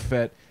like Boba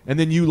Fett, and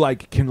then you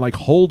like can like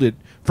hold it.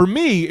 For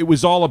me, it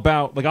was all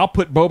about like I'll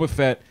put Boba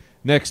Fett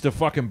next to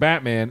fucking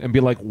Batman and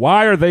be like,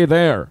 why are they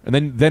there?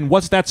 And then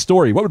what's that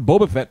story? What would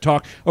Boba Fett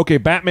talk? Okay,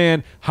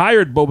 Batman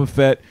hired Boba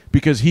Fett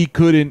because he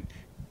couldn't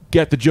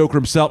get the Joker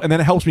himself, and then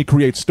it helps me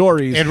create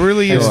stories. It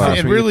really is. Sure.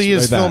 It really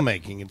is Like that.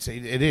 filmmaking.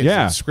 It is.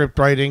 Yeah. It's script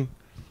writing.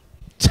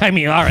 I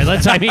mean, all right.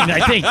 I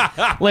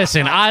think.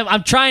 Listen,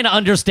 I'm trying to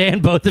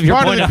understand both of your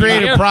Part of point the of view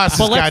creative here, process,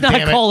 but let's not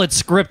goddammit. call it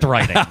script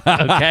writing.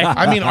 Okay.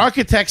 I mean,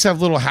 architects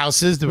have little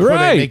houses before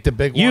Right. they make the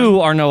big one.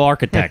 You are no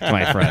architect,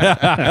 my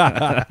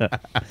friend.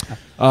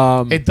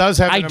 It does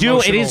have. I an do.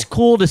 It is emotional-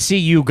 cool to see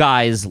you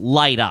guys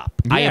light up.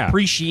 I Yeah.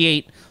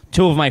 appreciate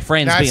two of my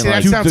friends Nah, being see, that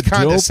like, Dude, sounds the dope-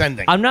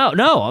 condescending. I'm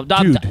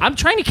Dude. I'm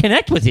trying to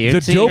connect with you. The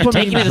See, you're dopamine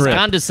taking it as drip.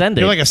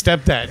 condescending. You're like a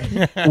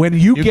stepdad. When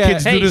you You get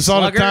kids do this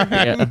all the slugger.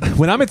 time. Yeah.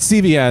 when I'm at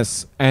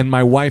CVS and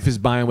my wife is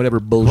buying whatever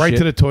bullshit, Right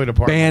to the toy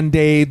department.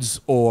 Band-Aids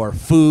or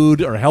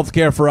food or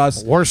healthcare for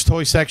us, Worst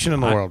toy section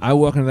in the world. I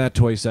walk into that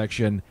toy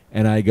section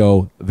and I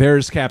go,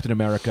 there's Captain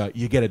America.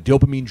 You get a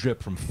dopamine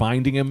drip from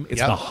finding him. It's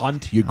Yep. the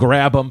hunt. You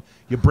grab him,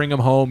 you bring him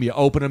home, you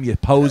open him, you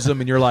pose him,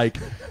 and you're like,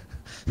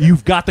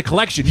 you've got the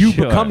collection. You've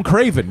Sure. become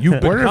Craven.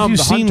 You've Where have become you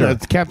the seen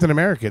hunter. Captain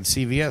America at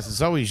CVS?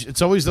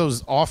 It's always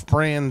those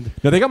off-brand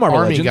No, they got Marvel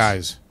army Legends.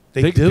 guys.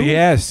 They do.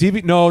 Yeah, not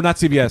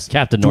CVS.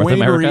 Captain North Dwayne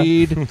America.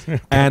 Reed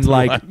and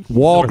like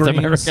Walgreens.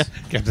 America.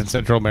 Captain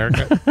Central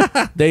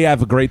America. They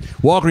have a great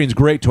Walgreens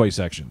great toy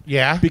section.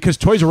 Yeah. Because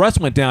Toys R Us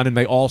went down and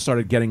they all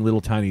started getting little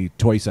tiny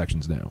toy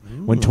sections now.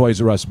 When Toys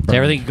R Us burned.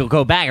 Everything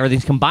go back.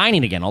 Everything's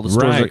combining again. All the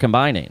stores Right. are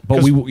combining.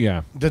 But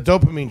yeah. The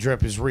dopamine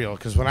drip is real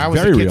because when I was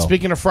Very a kid, real.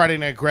 speaking of Friday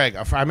Night Greg,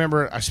 I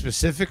remember a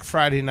specific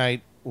Friday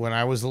night when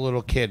I was a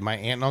little kid. My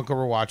aunt and uncle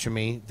were watching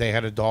me. They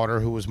had a daughter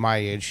who was my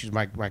age. She's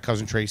my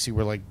cousin Tracy.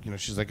 We're like,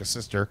 she's like a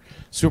sister,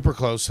 super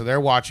close. So they're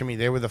watching me.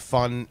 They were the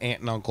fun aunt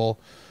and uncle.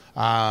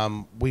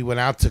 We went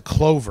out to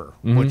Clover,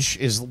 which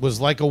was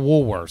like a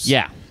Woolworths.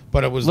 Yeah.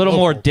 But it was A little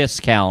more local.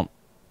 discount.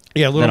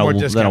 Yeah, a little than a more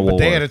than a discount. But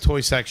they had a Woolworths.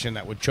 toy section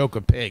that would choke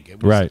a pig.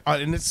 It was, Right.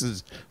 And this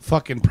is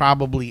fucking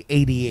probably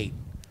 88.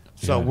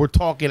 So Yeah. we're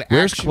talking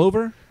Where's action.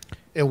 Clover?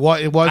 It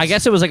was. I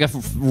guess it was like a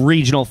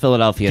regional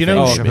Philadelphia You thing.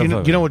 know,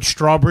 Oh, you know what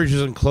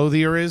Strawbridges and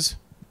Clothier is?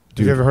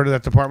 Have you ever heard of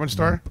that department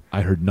store?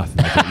 I heard nothing.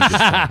 Like what you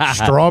just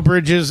said.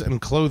 Strawbridges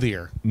and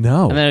Clothier.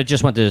 No. And then it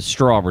just went to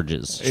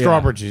Strawbridges.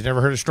 Strawbridges. You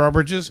never heard of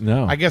Strawbridges?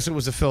 No. I guess it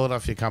was a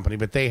Philadelphia company,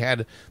 but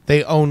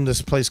they owned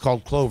this place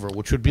called Clover,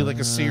 which would be like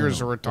a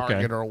Sears or a Target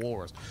okay. or a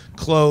Woolworths.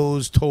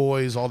 Clothes,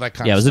 toys, all that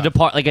kind Yeah, it of was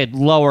stuff. like a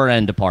lower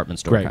end department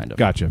store Great. kind of.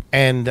 Gotcha.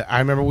 And I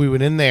remember we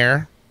went in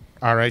there.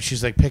 All right,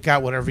 she's like, pick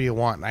out whatever you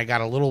want. And I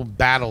got a little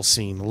battle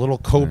scene, a little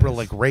Cobra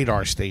like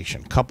radar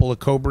station. Couple of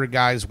Cobra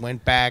guys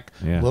went back,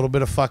 a Yeah. little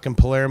bit of fucking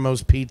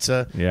Palermo's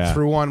pizza, Yeah.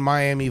 threw on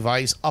Miami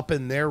Vice, up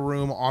in their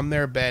room on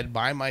their bed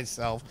by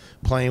myself,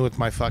 playing with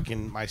my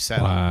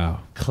setup. Wow.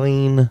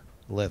 Clean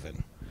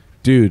living.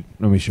 Dude,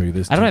 let me show you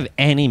this. I don't have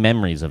any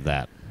memories of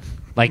that.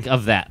 Like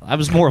of that, I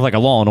was more of like a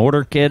Law and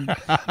Order kid.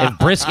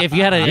 If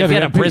you had a the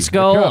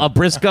MP,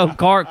 Briscoe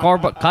car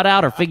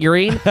cutout or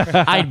figurine,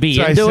 I'd be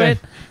So I into said- it.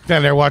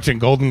 Then they're watching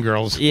Golden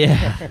Girls.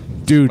 Yeah,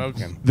 Dude,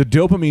 smoking. the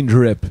dopamine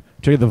drip.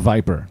 Check out the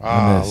Viper. Oh,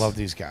 on I this. love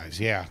these guys.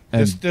 Yeah,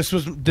 And- this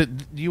was.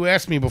 You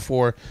asked me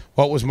before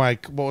what was my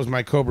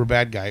Cobra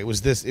bad guy. It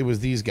was this. It was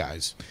these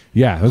guys.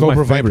 Yeah, those Cobra are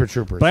my Viper favorite.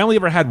 Troopers. But I only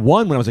ever had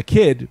one when I was a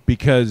kid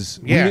because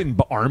Yeah. we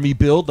didn't army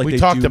build like we they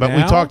talked do about. now.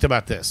 We talked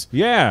about this.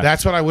 Yeah.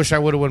 That's what I wish I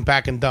would have went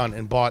back and done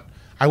and bought.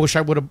 I wish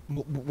I would have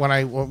when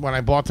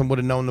I bought them would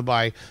have known to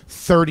buy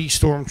 30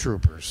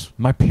 stormtroopers.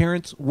 My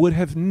parents would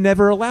have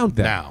never allowed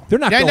that. Now They're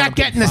not. They're going not up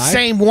getting to the 5.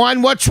 same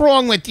one. What's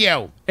wrong with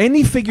you?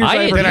 Any figures I,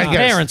 ever think I got. his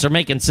guess- parents are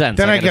making sense.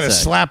 Then I gotta get a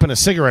say. slap and a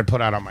cigarette put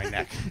out on my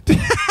neck.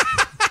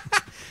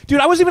 Dude,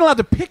 I wasn't even allowed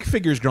to pick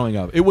figures growing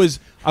up. I was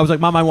like,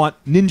 Mom, I want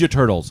Ninja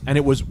Turtles, and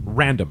it was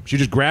random. She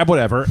just grab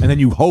whatever, and then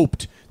you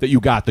hoped that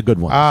you got the good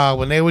one.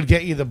 When they would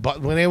get you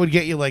when they would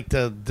get you like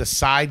the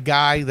side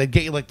guy, they'd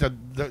get you like the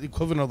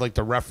equivalent of like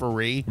the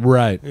referee.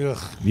 Right. Ugh,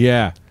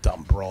 Yeah.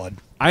 dumb broad.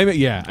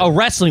 Yeah. Oh,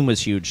 wrestling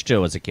was huge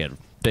too as a kid.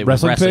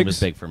 Wrestling Wrestling pigs? was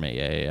big for me.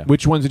 Yeah.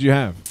 Which ones did you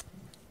have?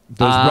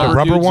 Those rubber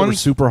dudes that were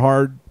ones? super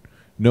hard,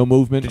 no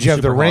movement. Did you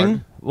have the super ring?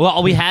 hard?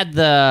 Well, I had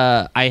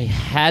the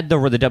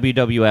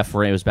WWF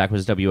ring. It was back when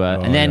it was WWF,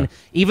 Oh, and then yeah.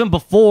 even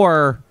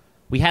before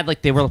we had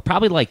like they were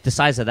probably like the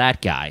size of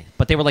that guy,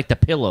 but they were like the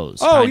pillows.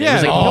 Oh, kinda. yeah. It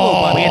was like Pillow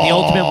buddies. we had the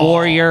Ultimate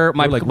Warrior.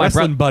 My Or like my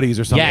wrestling buddies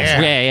or something. Yes,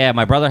 Yeah. yeah.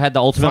 My brother had the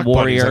Ultimate Fuck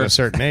buddies at Warrior. a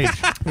certain age.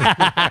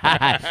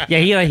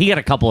 Yeah, he got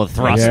a couple of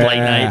thrusts Yeah. late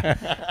night,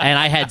 and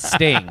I had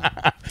Sting.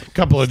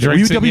 Couple of Were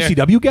you drinks. in you.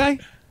 WCW guy?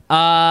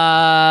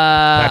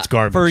 That's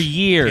garbage. For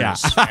years,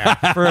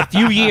 for a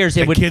few years,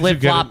 it would kids who flip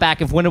get flop it-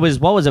 back. If when it was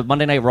what was it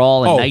Monday Night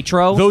Raw and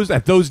Nitro?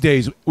 At those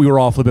days, we were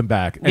all flipping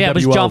back. Yeah, it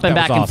was NWO, jumping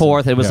that back and awesome.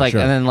 forth. It was Yeah, like,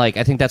 sure. and then like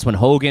I think that's when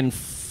Hogan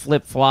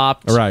flip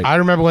flopped. Right. I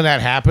remember when that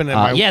happened.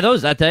 And Yeah,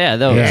 those. Those. Yeah,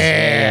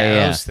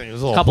 Yeah. those things,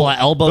 those little Couple of whore-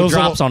 elbow those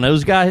drops little- on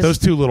those guys. those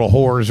two little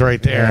whores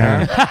right there.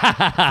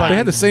 They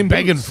had the same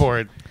begging boots. for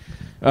it.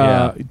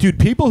 Dude,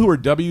 people who were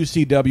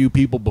WCW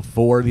people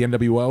before the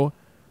NWO,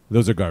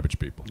 those are garbage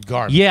people.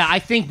 Garbage. Yeah, I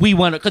think we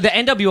went because the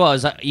NWO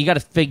is. You got to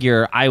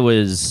figure I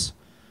was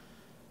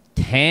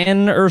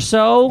 10 or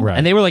so, Right.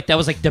 and they were like that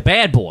was like the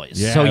bad boys.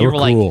 Yeah, so they you were were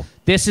like, cool.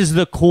 this is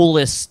the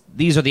coolest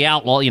these are the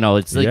outlaw. You know,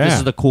 it's like this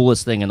is the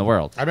coolest thing in the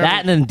world. I remember- That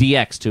and then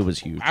DX too was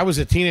huge. I was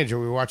a teenager.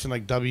 We were watching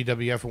like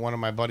WWF at one of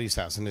my buddy's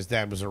house, and his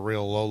dad was a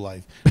real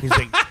lowlife. He's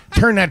like,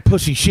 "Turn that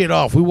pussy shit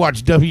off. We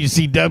watch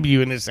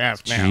WCW in this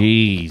house now."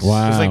 Jeez.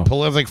 Wow. It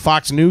was like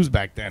Fox News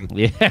back then.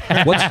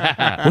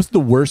 Yeah. What's the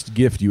worst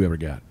gift you ever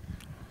got?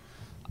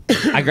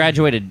 I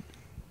graduated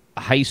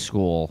high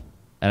school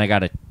and I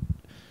got a.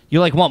 You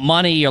like want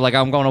money? You're like,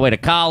 I'm going away to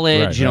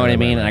college. Right, you know right, what I right,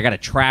 mean? right. And I got a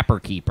trapper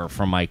keeper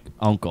from my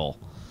uncle.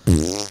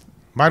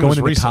 Mine Going was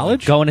into recently.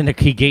 college? Going into,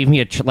 he gave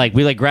me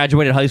we like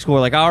graduated high school.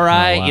 We're like, all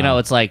right, wow. you know,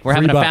 it's like we're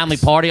having $3. a family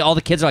party. All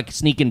the kids are like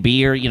sneaking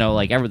beer. You know,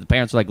 like the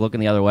parents are like looking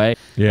the other way.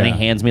 Yeah. And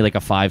he hands me like a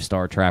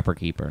 5-star trapper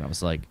keeper, and I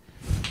was like,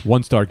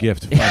 1-star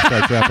gift,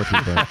 5-star trapper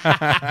keeper.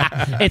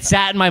 it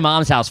sat in my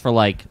mom's house for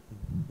like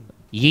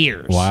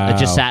years. Wow. It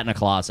just sat in a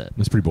closet.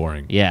 That's pretty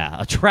boring. Yeah,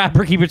 a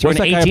trapper keeper to What's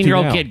an that guy up to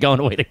 18-year-old now? kid going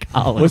away to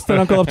college. What's that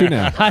uncle up to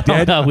now? I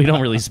don't know. We don't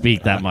really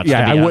speak that much. Yeah,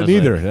 to be I wouldn't honest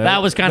with either. you.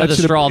 That was kind of That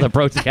the should've straw been- that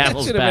broke the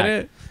camel's Should've been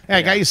back. it. Hey,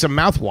 I got you some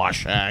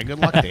mouthwash. Good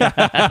luck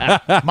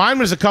to you. Mine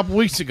was a couple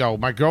weeks ago.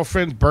 My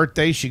girlfriend's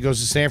birthday. She goes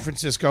to San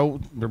Francisco.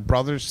 Her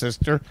brother,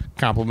 sister.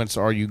 Compliments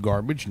are you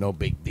garbage. No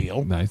big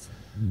deal. Nice.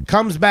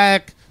 Comes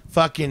back.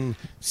 Fucking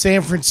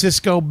San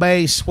Francisco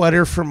Bay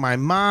sweater for my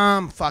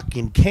mom.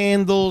 Fucking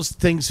candles.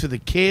 Things for the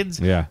kids.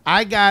 Yeah.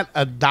 I got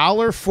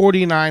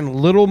 $1.49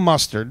 little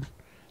mustard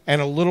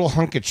and a little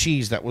hunk of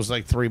cheese that was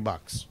like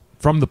 $3.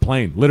 From the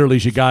plane. Literally,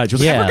 she got it. She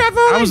was Yeah. like,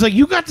 I was like,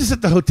 you got this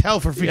at the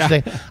hotel for free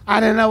today. I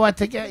didn't know what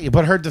to get you.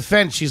 But her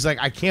defense, she's like,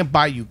 I can't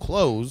buy you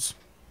clothes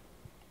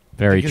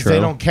Very because true. they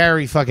don't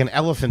carry fucking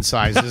elephant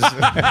sizes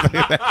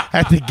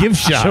at the gift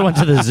Should have shop. went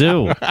to the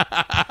zoo.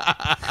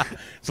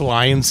 It's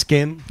lion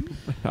skin.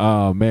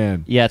 oh,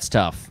 man. Yeah, it's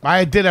tough.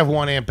 I did have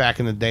one aunt back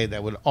in the day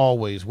that would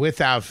always,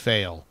 without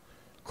fail,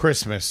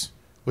 Christmas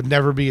would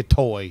never be a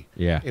toy.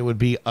 Yeah. It would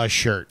be a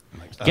shirt.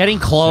 Getting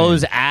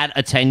clothes at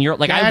a 10-year,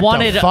 like I Get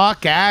wanted. the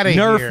fuck out of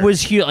Nerf here.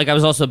 was huge. Like I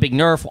was also a big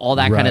Nerf, all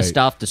that kind Right. of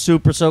stuff. The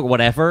Super Soaker,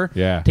 whatever.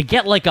 Yeah. To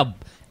get like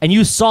and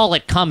you saw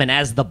it coming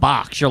as the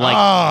box. You're like,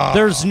 Oh.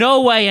 there's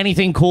no way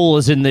anything cool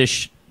is in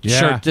this Yeah.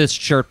 shirt. This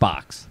shirt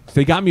box.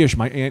 They got me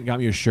my aunt got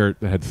me a shirt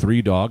that had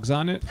 3 dogs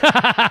on it,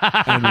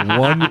 and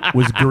one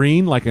was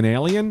green like an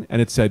alien,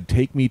 and it said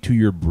 "Take me to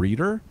your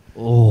breeder."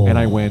 Oh. And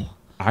I went,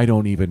 I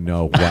don't even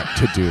know what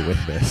to do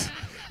with this.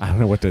 I don't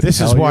know what to. This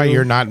is tell why you.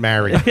 you're not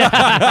married.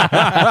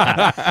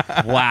 Wow.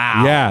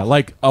 Yeah,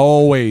 like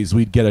always,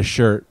 we'd get a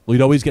shirt.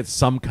 We'd always get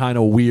some kind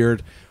of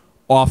weird,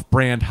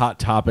 off-brand, hot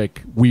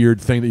topic, weird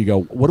thing that you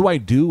go, "What do I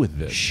do with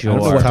this?" I don't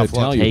know Sure. what Tough to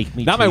tell luck. you. Take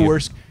me Not to my your-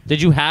 worst. Did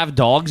you have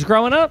dogs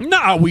growing up?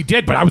 No, we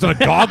did, but I was not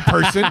a dog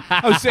person.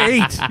 I was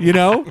 8, you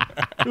know?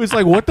 It was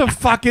like, what the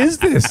fuck is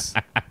this?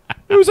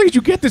 It was like, did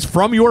you get this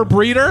from your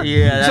breeder?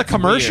 Yeah, It's a that's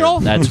commercial?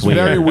 weird. That's it was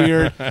very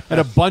weird. weird. And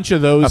a bunch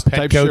of those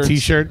type Petco shirts.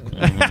 T-shirt.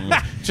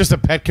 Just a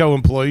Petco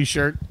employee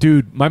shirt.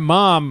 Dude, my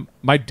mom,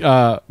 my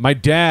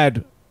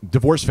dad,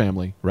 divorced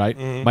family, right?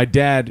 My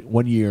dad,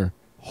 one year,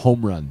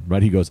 home run,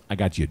 right? He goes, I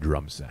got you a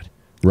drum set,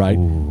 right?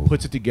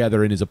 Puts it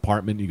together in his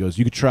apartment. He goes,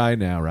 you could try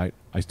now, right?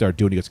 I start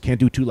doing it. He goes, can't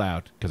do too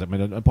loud because I'm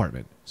in an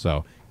apartment.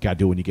 So, got to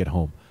do it when you get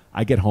home.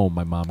 I get home.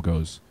 My mom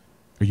goes,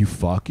 are you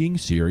fucking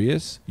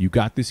serious? You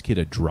got this kid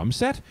a drum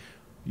set?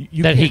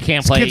 You That he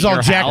can't play. Kid's at all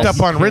your jacked house?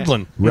 up on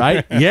Ritalin.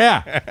 Right?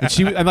 Yeah.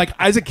 And like,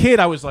 as a kid,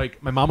 I was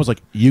like, my mom was like,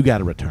 you got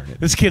to return it.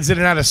 This kid's in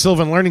and out of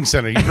Sylvan Learning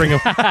Center. You bring him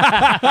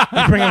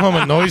home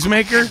a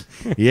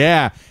noisemaker?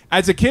 Yeah.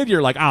 As a kid,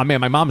 you're like, oh man,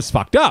 my mom is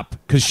fucked up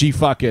because she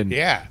fucking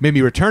Yeah. made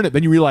me return it.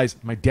 Then you realize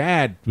my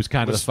dad was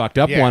kind of the fucked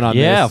up yeah. one on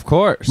this. Yeah, of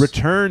course.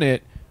 Return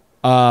it.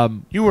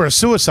 You were a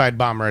suicide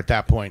bomber at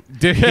that point.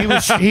 He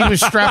was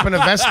strapping a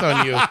vest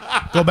on you.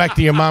 Go back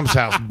to your mom's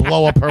house.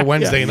 Blow up her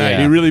Wednesday night.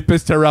 He really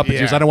pissed her up. And she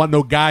Yeah. goes, I don't want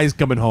no guys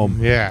coming home.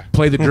 Yeah.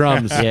 Play the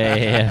drums.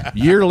 Yeah.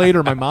 Year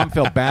later, my mom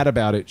felt bad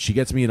about it. She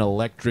gets me an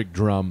electric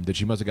drum that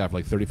she must have got for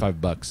like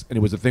 $35. And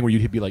it was a thing where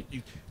you'd be like,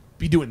 you'd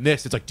be doing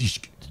this. It's like,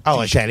 Oh,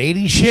 like that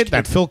 80s shit?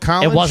 That Phil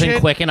Collins It wasn't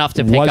shit? quick enough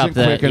to pick Wasn't up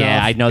the. quick Yeah,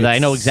 enough. I know that. I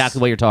know It's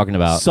exactly what you're talking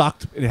about.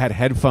 sucked. It had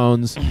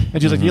headphones.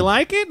 And she's like, you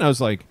like it? And I was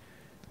like,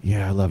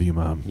 yeah, I love you,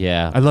 Mom.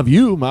 Yeah. I love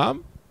you,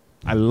 Mom.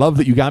 I love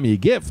that you got me a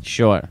gift.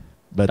 Sure.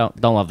 But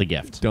Don't love the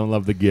gift. don't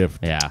love the gift.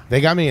 Yeah. They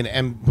got me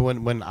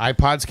when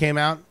iPods came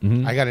out,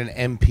 I got an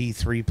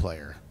MP3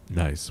 player.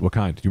 Nice. What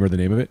kind? Do you remember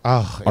the name of it?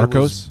 Oh, it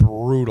Arcos? was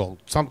brutal.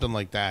 Something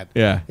like that.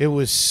 Yeah. It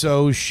was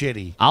so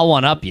shitty. I'll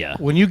one up you.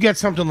 When you get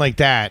something like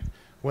that,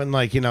 when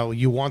like,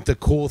 you want the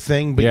cool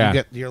thing, but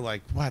Yeah. you're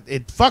like, what?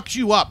 It fucks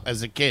you up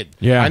as a kid.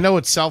 Yeah. I know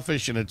it's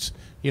selfish and it's,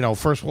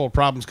 first world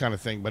problems kind of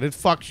thing, but it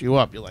fucks you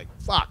up. You're like,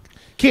 fuck.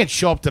 Can't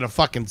show up to the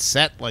fucking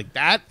set like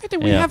that. I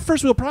think we Yeah. have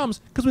first world problems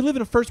because we live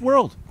in a first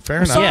world. Fair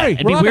I'm enough. Sorry, Yeah,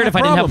 it'd we're be allowed to weird if I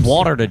didn't have problems.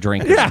 water to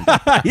drink.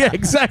 Yeah,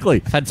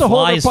 exactly. Had It's a whole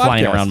other flies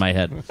flying podcast. around my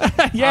head.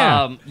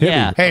 Yeah. Hit me.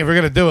 Yeah. Hey, if we're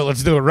gonna do it,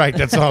 let's do it right.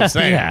 That's all I'm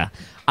saying. Yeah.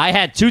 I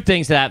had two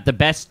things that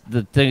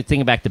the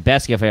thing about the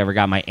best gift I ever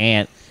got my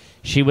aunt.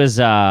 She was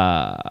like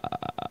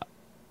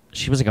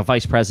a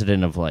vice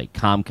president of like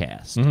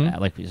Comcast,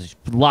 like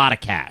a lot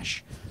of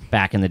cash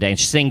back in the day. And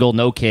she's single,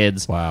 no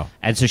kids. Wow.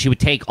 And so she would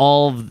take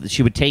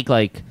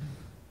like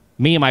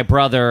me and my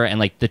brother and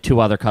like the 2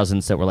 other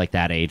cousins that were like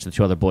that age, the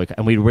 2 other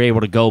and we were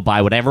able to go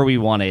buy whatever we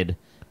wanted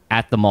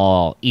at the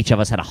mall. Each of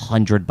us had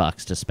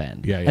 $100 to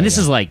spend. Yeah, and this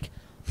is like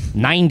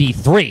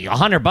 93,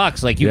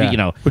 $100. Like you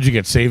know. Would you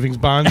get savings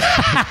bonds?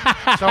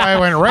 So I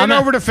went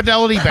over to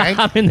Fidelity Bank.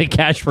 I'm in the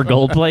cash for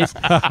gold place.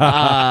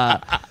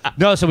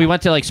 No, so we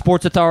went to like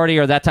Sports Authority,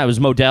 or that time it was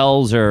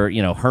Modell's, or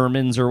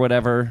Herman's or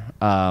whatever.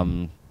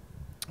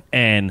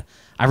 And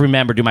I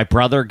remember, my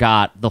brother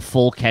got the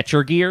full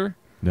catcher gear.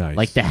 Nice.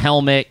 Like the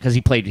helmet, because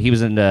he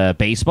was into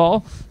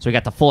baseball, so he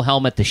got the full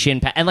helmet, the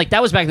shin pad, and like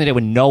that was back in the day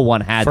when no one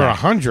had For that.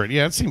 $100,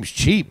 yeah, that seems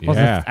cheap. Well,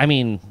 Yeah. I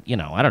mean,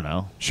 I don't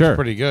know. Sure.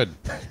 Pretty good.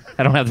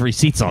 I don't have the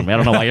receipts on me. I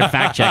don't know why you're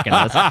fact checking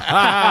this.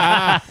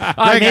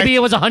 Maybe it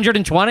was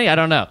 120. I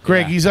don't know.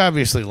 Greg, he's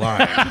obviously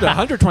lying. The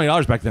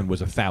 $120 back then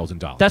was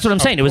 $1,000. That's what I'm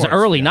saying. It was course,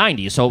 early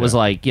 90s, so it was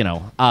like,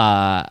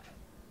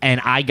 and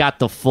I got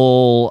the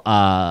full,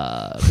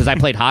 because I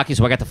played hockey,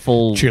 so I got the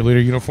full.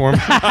 Cheerleader uniform.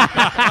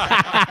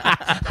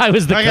 I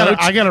was the coach.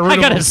 I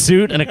got a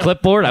suit and a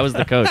clipboard. I was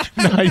the coach.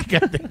 No, you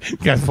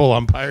got full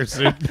umpire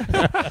suit.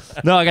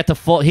 No, I got the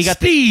full. He got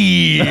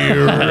Steve.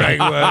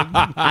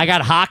 I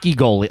got hockey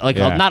goalie. Like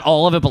Yeah. not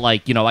all of it, but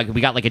like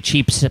we got like a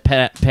cheap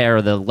pair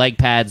of the leg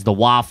pads, the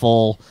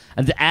waffle.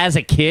 And as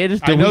a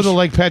kid, I know the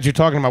leg pads you're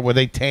talking about. Were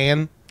they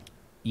tan?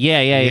 Yeah.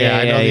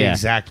 I know the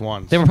exact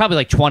ones. They were probably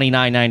like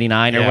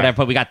 $29.99 or Yeah. whatever,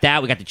 but we got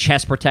that. We got the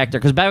chest protector.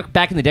 Because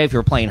back in the day, if you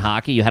were playing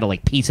hockey, you had to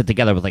like piece it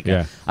together with like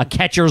a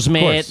catcher's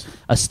mitt, course.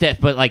 a stick.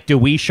 But like,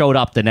 dude, we showed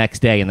up the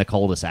next day in the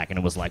cul-de-sac, and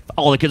it was like,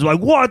 all the kids were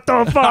like, what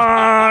the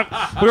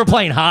fuck? We were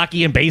playing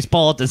hockey and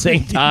baseball at the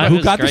same time. Who It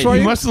was got this crazy. for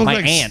You must look My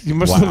like aunt. you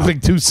must look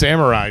like 2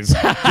 samurais.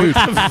 Dude,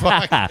 what the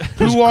fuck?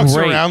 Who walks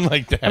great. around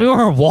like that? I mean, we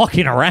were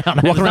walking around.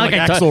 Walking around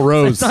like Axl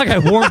Rose. It's not like I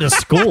wore them to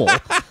school.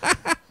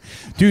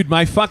 Dude,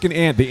 my fucking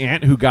aunt, the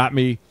aunt who got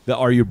me the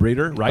Are You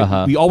Breeder, right?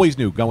 Uh-huh. We always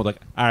knew, going with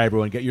like, all right,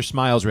 everyone, get your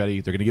smiles ready.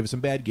 They're going to give us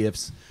some bad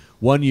gifts.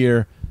 One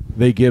year,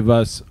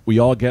 we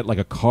all get like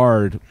a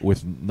card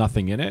with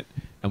nothing in it.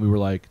 And we were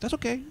like, that's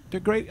okay. They're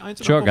great.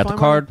 Aunts and Sure, Uncle, got the fine,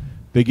 card. whatever.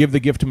 They give the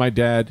gift to my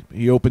dad.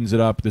 He opens it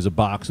up. There's a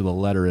box with a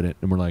letter in it.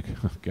 And we're like,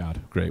 oh, God,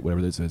 great,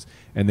 whatever this is.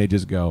 And they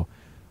just go,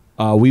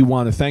 we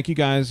want to thank you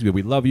guys.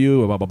 We love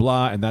you, blah, blah,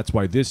 blah. And that's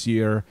why this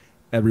year,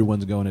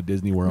 everyone's going to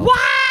Disney World. What?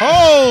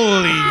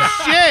 Holy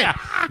shit!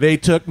 They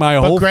took my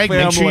But whole Greg,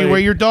 family. make sure you wear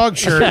your dog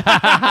shirt.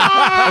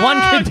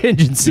 One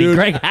contingency. Dude.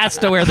 Greg has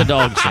to wear the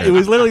dog shirt. It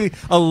was literally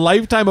a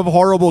lifetime of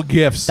horrible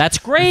gifts. That's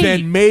great.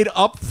 Then made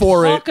up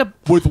for Talk it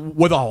with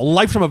a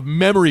lifetime of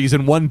memories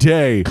in one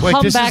day. Wait,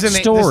 Comeback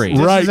story. This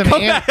Right, is an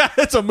come aunt, back.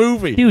 It's a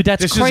movie. Dude,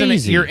 that's this crazy.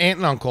 is your aunt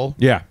and uncle.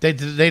 Yeah. They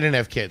didn't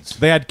have kids.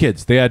 They had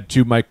kids. They had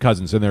 2 my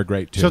cousins, and they're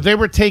great too. So they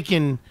were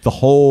taking. the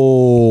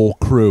whole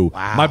crew.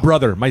 Wow. My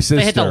brother, my sister.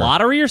 They hit the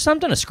lottery or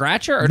something, a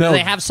scratcher, or No. do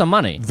they have some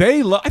money?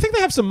 I think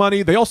they have some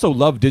money. They also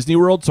love Disney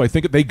World, so I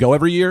think they go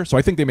every year. So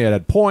I think they may have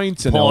had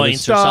points and all this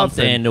Points or stuff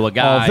something and to a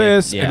guy. all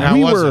this. Yeah. And How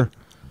we was were.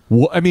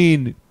 Well, I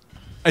mean,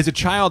 as a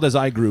child, as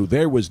I grew,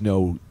 there was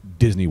no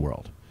Disney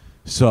World,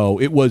 so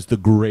it was the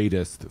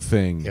greatest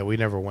thing Yeah, we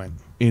never went.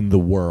 in the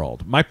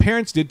world. My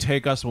parents did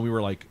take us when we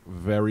were like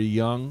very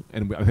young,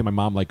 and I think my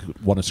mom like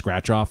won a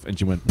scratch off, and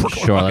she went,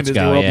 Sure, let's Disney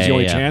go. World Yeah, was the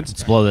only yeah. chance.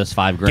 Let's blow this $5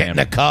 Get in grand.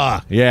 the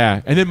car.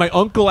 Yeah, and then my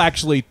uncle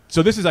actually.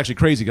 So this is actually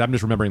crazy because I'm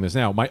just remembering this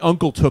now. My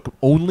uncle took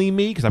only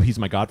me because he's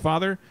my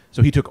godfather.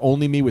 So he took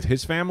only me with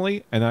his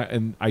family,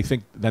 and I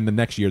think then the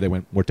next year they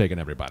went, we're taking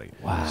everybody.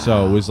 Wow.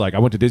 So it was like I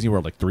went to Disney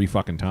World like 3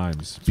 fucking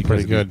times because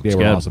pretty good. they It's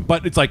were good. awesome.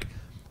 But it's like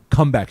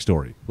comeback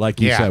story,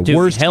 like you Yeah. said. Dude,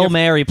 worst Hail gift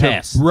Mary to-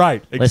 pass.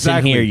 Right. Listen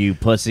Exactly. here, you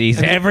pussies.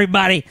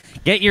 Everybody,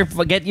 get your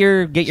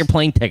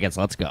plane tickets.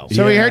 Let's go.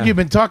 So we Yeah. heard you've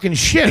been talking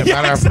shit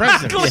about our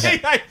president.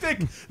 Exactly. I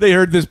think they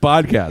heard this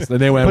podcast and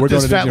they went, Put "We're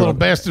this going to fat Disney little World."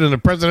 bastard in the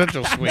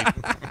presidential suite.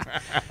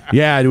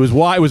 Yeah, it was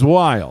wild. It was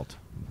wild,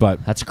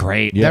 but That's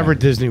great. Yeah. Never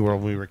Disney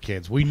World when we were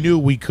kids. We knew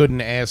we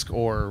couldn't ask,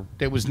 or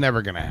it was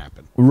never going to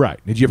happen. right.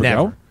 Did you ever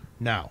Never. go?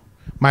 No.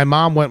 My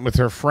mom went with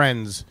her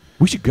friends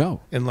We should go.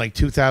 in like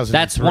 2000.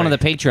 That's one of the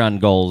Patreon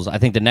goals. I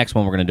think the next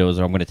one we're going to do is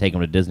I'm going to take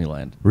them to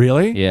Disneyland.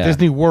 Really? Yeah.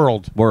 Disney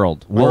World.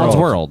 World's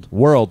World.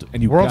 World,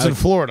 and you. World's gotta- in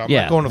Florida. I'm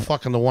Yeah. not going to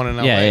fucking the one in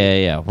LA.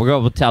 Yeah. We're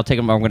going. I'll take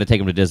them. I'm going to take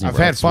them to Disney I've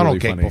World. had funnel really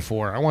cake funny.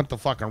 before. I want the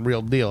fucking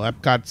real deal.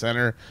 Epcot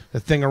Center, the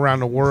thing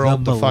around the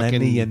world, the fucking.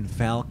 Millennium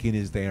Falcon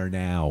is there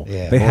now.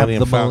 Yeah, they have Millennium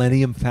the Falcon.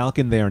 Millennium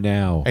Falcon there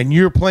now. And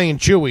you're playing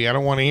Chewie. I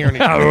don't want to hear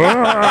anything.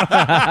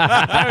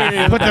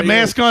 Put the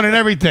mask on and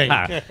everything.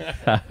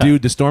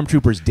 Dude, the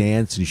stormtroopers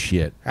dance and shit.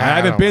 I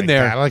haven't don't been like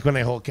there. that. I like when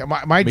they hold.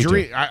 My Me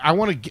dream. too. I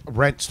want to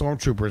rent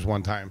stormtroopers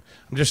one time.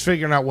 I'm just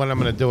figuring out when I'm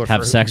going to do it.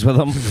 Have for- sex with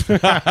them.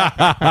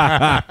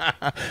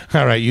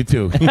 All right, you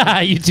too.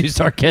 You two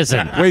start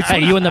kissing. Wait, Hey,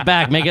 you in the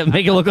back. Make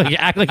it look like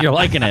act like you're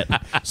liking it.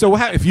 So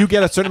if you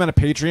get a certain amount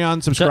of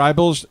Patreon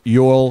subscribers,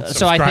 you'll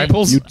So I think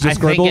Subscribers? You I think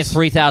subscribers? at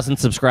 3,000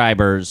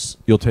 subscribers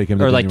you'll take him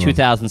to or like Disney World.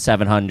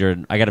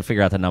 2,700. I got to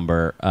figure out the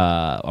number.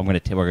 I'm going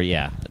to.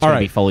 Yeah. It's All going to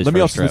be right. Foley's Let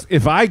me first also. trip.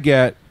 If I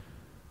get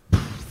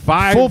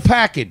 5 Full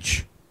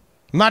package.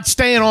 I'm not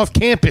staying off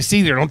campus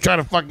either. Don't try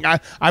to fucking.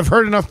 I've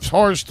heard enough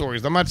horror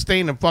stories. I'm not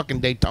staying in fucking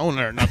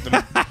Daytona or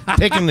nothing.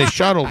 Taking the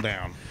shuttle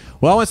down.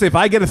 Well, I want to say if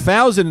I get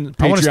 1,000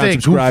 I wanna stay Patreon at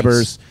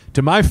subscribers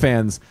to my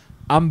fans,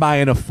 I'm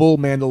buying a full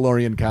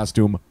Mandalorian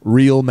costume,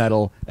 real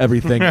metal,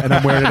 everything, and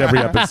I'm wearing it every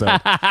episode.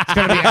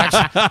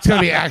 It's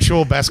gonna be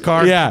actual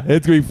Beskar. Yeah,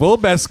 it's gonna be full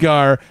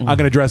Beskar. I'm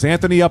gonna dress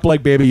Anthony up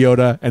like Baby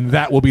Yoda, and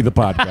that will be the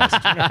podcast.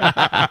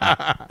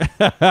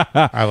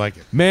 I like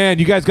it. Man,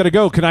 you guys got to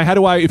go. Can I? How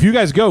do I? If you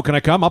guys go, can I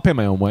come? I'll pay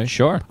my own way.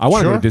 Sure. I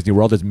want to go Sure. to Disney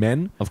World as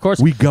men. Of course.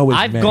 we go as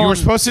I've men. gone- You were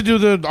supposed to do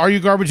the Are You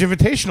Garbage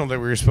Invitational that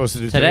we were supposed to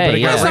do Today, but it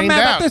yeah. got What's so rained mad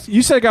out. about this?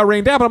 You said it got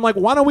rained out, but I'm like,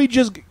 why don't we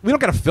just? We don't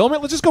got to film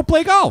it. Let's just go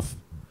play golf.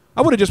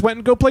 I would have just went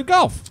and go play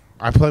golf.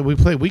 We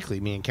play weekly,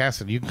 me and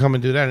Cassidy. You can come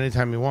and do that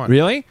anytime you want.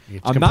 Really?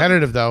 It's I'm not-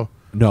 competitive though.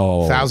 No,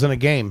 1,000 a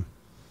game.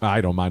 I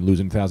don't mind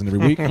losing 1,000 every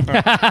week.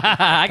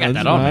 I got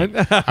that on me.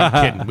 I'm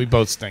kidding. We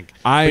both stink.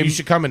 I'm- But you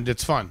should come and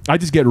it's fun. I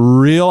just get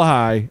real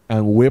high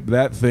and whip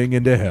that thing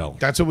into hell.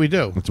 That's what we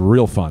do. It's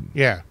real fun.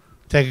 Yeah.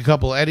 Take a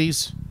couple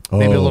Eddies,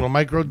 maybe a Oh. little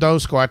micro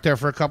dose, go out there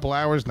for a couple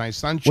hours, nice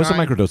sunshine. What's a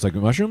microdose like?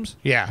 Mushrooms?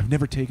 Yeah. I've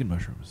never taken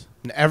mushrooms.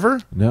 Ever?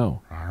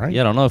 No. All right.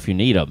 Yeah, I don't know if you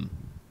need them.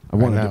 I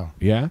want to. know.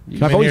 Yeah.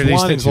 Come in here,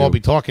 these things will all be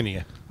talking to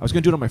you. I was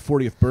going to do it on my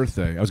 40th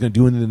birthday. I was going to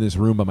do it in this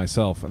room by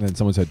myself, and then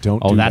someone said, "Don't."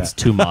 Oh, do that's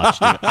that. too much.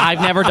 Dude. I've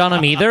never done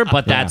them either,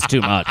 but that's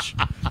too much.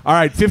 All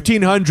right,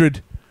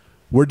 1,500.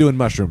 We're doing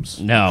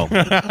mushrooms. No.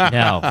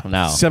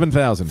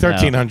 7,000.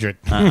 1,300.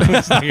 Two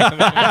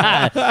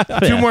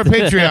more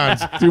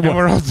Patreons. And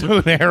we're all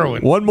doing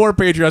heroin. One more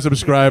Patreon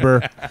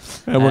subscriber,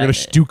 and we're going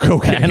to do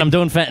cocaine. And I'm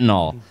doing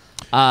fentanyl.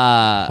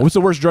 What's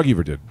the worst drug you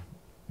ever did?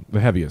 The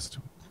heaviest.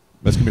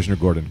 That's Commissioner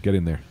Gordon. Get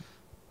in there.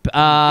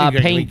 You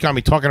Pain got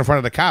me talking in front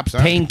of the cops. Huh?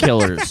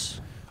 painkillers.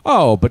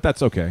 Oh, but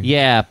that's okay.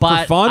 Yeah,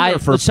 but fun or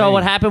for so pain?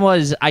 what happened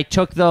was I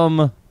took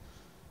them.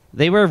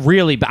 They were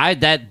really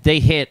bad. They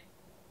hit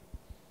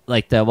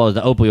like the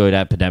opioid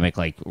epidemic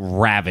like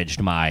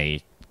ravaged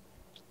my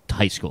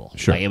high school.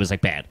 Sure. Like, it was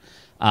like bad,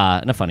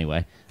 in a funny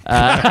way.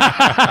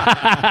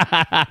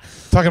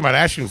 Talking about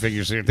action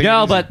figures here. Take it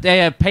No, easy. but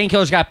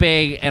painkillers got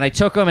big, and I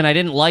took them, and I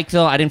didn't like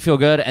them. I didn't feel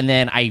good, and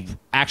then I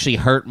actually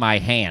hurt my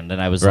hand,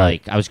 and I was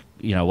Right.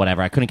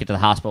 whatever. I couldn't get to the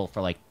hospital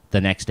for like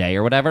the next day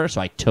or whatever,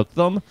 so I took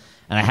them,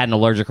 and I had an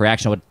allergic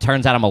reaction. It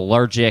turns out I'm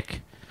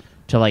allergic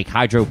to like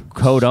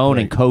hydrocodone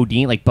and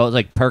codeine, like both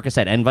like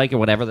Percocet and Vicodin,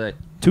 whatever the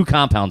two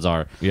compounds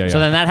are. Yeah, So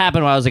yeah. then that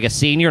happened when I was like a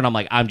senior, and I'm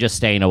like, I'm just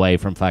staying away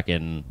from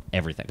fucking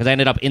everything because I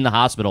ended up in the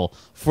hospital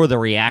for the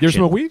reaction. You ever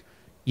smoke weed?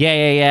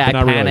 Yeah. But I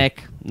not really.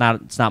 panic.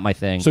 It's not my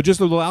thing. So just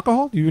a little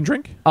alcohol? Do you even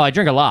drink? Oh, I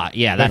drink a lot.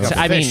 Yeah, that's. Like a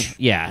I mean, fish.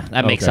 yeah,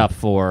 that makes Okay. up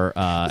for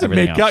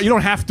everything else. You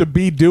don't have to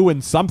be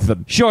doing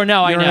something. Sure,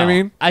 no, I You know. know what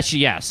I mean? Actually,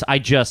 yes, I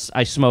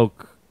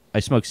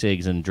smoke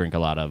cigs and drink a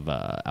lot of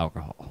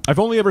alcohol. I've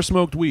only ever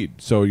smoked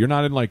weed, so you're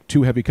not in like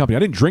too heavy company. I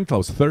didn't drink till I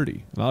was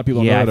 30. A lot of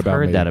people know Yeah, that I've about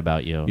heard me. that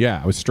about you. Yeah,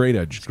 I was straight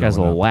edge. This guy's a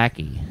growing little up.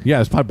 wacky. Yeah,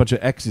 there's probably a bunch of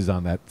X's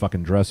on that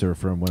fucking dresser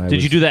from when I was.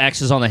 Did you do the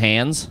X's on the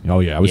hands? Oh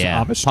yeah, I was. Yeah.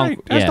 I'm a straight.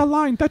 Punk- That's yeah. the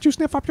line that you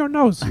sniff up your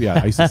nose.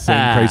 Yeah, I used to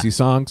sing crazy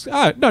songs.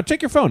 No,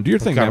 take your phone. Do your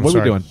thing, Okay, man. I'm What are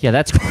we sorry. doing? Yeah,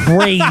 that's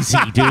crazy,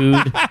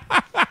 dude.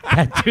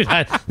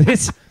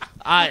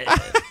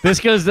 This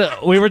goes to,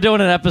 we were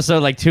doing an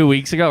episode like 2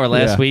 weeks ago or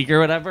last Yeah. week or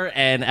whatever,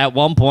 and at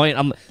one point,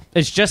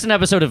 it's just an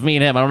episode of me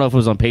and him. I don't know if it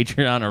was on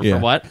Patreon or Yeah. for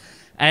what.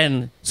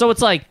 And so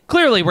it's like,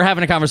 clearly we're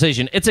having a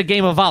conversation. It's a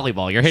game of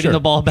volleyball. You're hitting Sure, the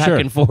ball back sure.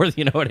 and forth.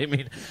 You know what I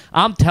mean?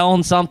 I'm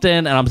telling something,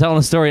 and I'm telling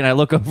a story, and I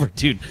look over,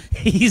 dude.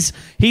 He's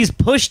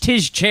pushed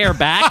his chair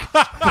back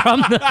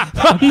from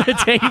the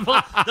table.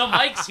 The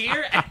mic's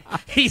here, and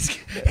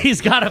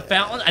he's got a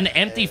fountain, an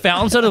empty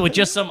fountain soda with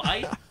just some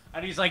ice.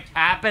 And he's like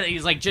tapping.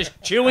 He's like just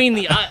chewing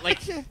the like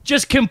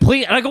just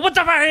complete. And I go, what the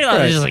fuck?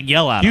 I just like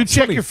yell at him. You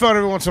check your phone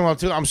every once in a while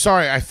too. I'm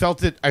sorry, I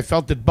felt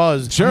it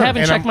buzz. Sure. I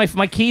haven't And checked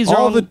my keys. Are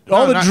All on, the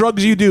not-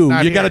 drugs you do,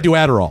 not you got to here. do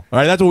Adderall. All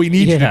right, that's what we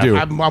need you to Yeah.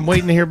 do. I'm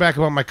waiting to hear back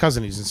about my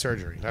cousin. He's in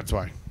surgery. That's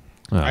why.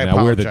 I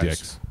now we're the apologize.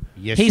 dicks.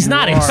 Yes, He's you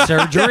not in are.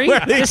 surgery.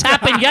 This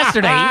happened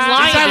yesterday. He's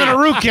lying. He's having to a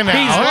you. root canal.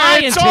 He's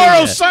lying It's to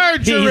oral you.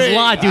 surgery. He's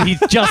lied, dude. He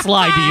just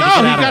lied to you. No, to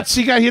get he out of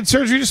it. he had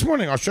surgery this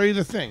morning. I'll show you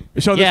the thing.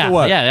 Show this Yeah, for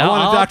what? yeah. I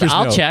want a doctor's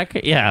I'll note.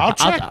 check. Yeah, I'll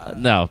check.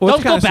 no, What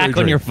don't kind go of back on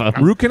surgery? your phone.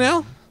 Root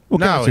canal?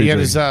 What kind No, of he had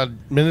surgery?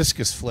 his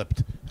meniscus flipped.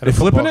 At They a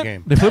flipping football it?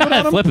 game. They flipping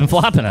at him? Flipping,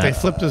 flopping They it.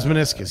 flipped his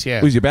meniscus.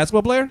 Yeah, Who's your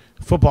basketball player?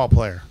 football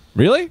player.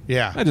 Really?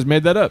 Yeah. I just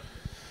made that up.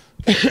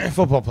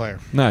 Football player.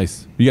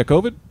 Nice. You got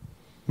COVID?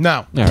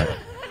 No, All right.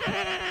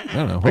 I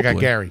don't know. I got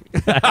hopefully. Gary.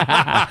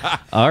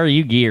 Are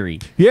you Geary?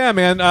 Yeah,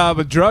 man.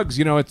 But drugs,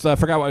 it's I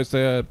forgot what I was.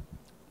 They're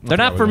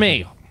not for me.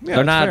 Yeah, They're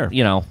that's not.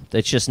 fair.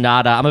 It's just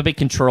not. I'm a big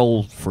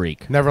control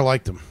freak. Never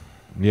liked him.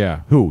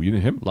 Yeah. Who? You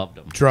him? Loved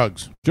them.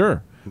 Drugs.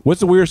 Sure. What's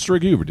the weirdest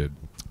drug you ever did?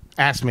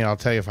 Ask me, I'll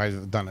tell you if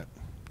I've done it.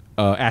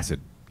 Acid.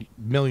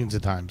 Millions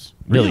of times.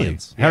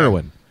 Millions. Really?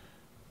 Heroin.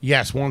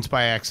 Yes, once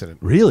by accident.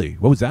 Really?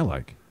 What was that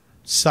like?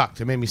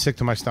 Sucked. It made me sick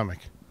to my stomach.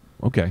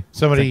 Okay.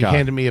 Somebody Thank God.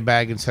 handed me a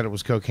bag and said it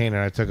was cocaine,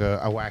 and I took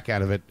a whack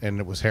out of it, and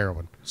it was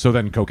heroin. So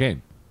then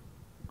cocaine.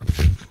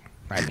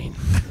 I mean,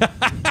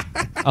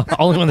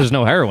 Only when there's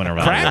no heroin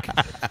around.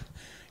 Crack?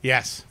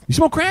 Yes. You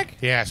smoke crack?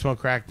 Yeah, I smoked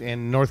crack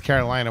in North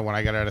Carolina when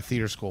I got out of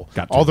theater school.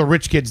 Gotcha. All the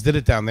rich kids did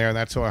it down there, and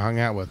that's who I hung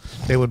out with.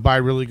 They would buy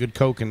really good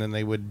coke, and then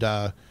they would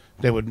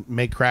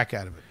make crack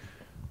out of it.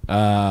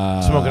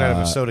 Smoke it out of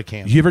a soda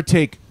can. You ever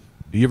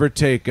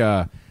take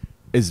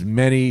as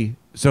many?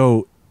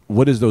 So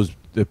what is the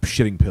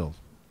shitting pills?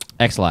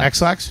 X-Lax.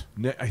 X-Lax?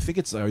 I think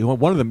it's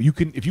one of them. You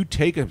can if you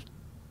take a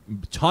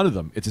ton of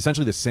them, it's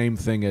essentially the same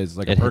thing as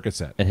like a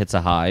Percocet. It hits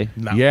a high.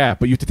 No. Yeah,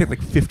 but you have to take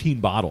like 15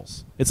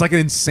 bottles. It's like an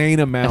insane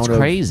amount. That's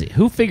crazy.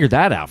 Who figured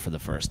that out for the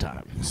first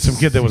time? Some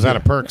kid that was out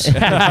of perks.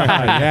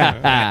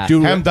 Yeah,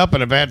 dude. Hemmed up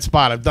in a bad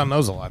spot. I've done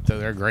those a lot, though.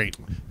 They're great.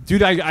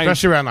 Dude,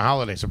 Especially around the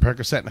holidays. A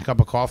Percocet and a cup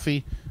of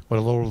coffee with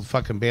a little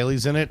fucking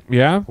Bailey's in it.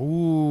 yeah,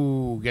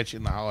 Ooh, get you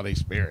in the holiday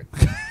spirit.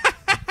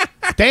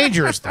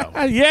 Dangerous, though.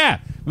 yeah,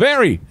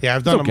 very. Yeah,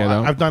 I've It's done okay, them.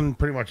 though. I've done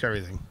pretty much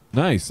everything.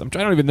 Nice. I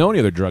don't even know any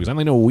other drugs. I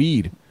only know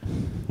weed.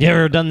 You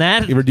ever done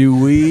that? You ever do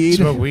weed?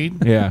 Smoke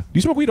weed? Yeah. Do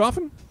you smoke weed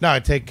often? No, I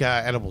take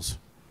edibles.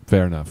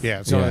 Fair enough. Yeah,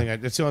 it's the only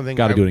thing. It's the only thing.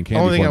 Got to do it in candy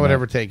Only thing I form, would though.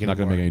 ever take. Not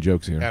going to anymore. make any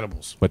jokes here.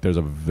 Edibles. But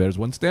there's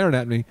one staring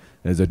at me.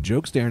 There's a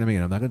joke staring at me,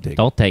 and I'm not going to take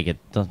Don't take it.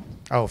 Don't.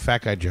 Oh,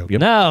 fat guy joke.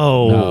 Yep.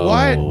 No. it.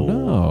 What?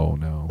 No.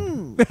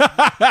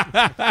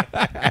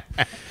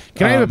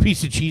 Can I have a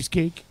piece of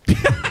cheesecake?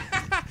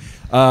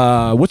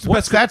 What's the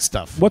What's best? that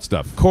stuff? What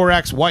stuff?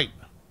 Corax White.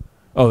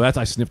 Oh,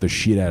 I sniffed the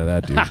shit out of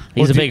that, dude.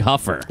 He's a big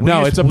huffer.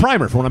 No, it's a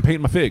primer for when I'm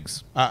painting my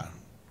figs.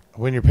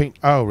 When you're paint.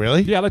 Oh,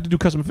 really? Yeah, I like to do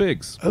custom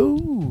figs.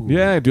 Oh.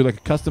 Yeah, I do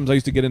like customs. I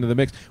used to get into the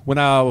mix when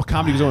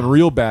comedy was going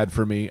real bad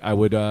for me. I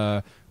would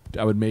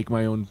make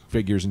my own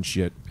figures and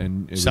shit,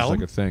 and it Sell was like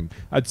 'em? a thing.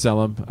 I'd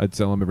sell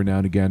them every now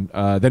and again.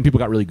 Then people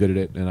got really good at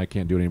it, and I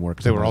can't do it anymore.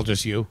 They were all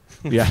just you.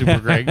 Yeah. Super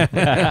Greg.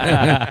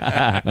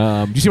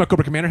 Do you see my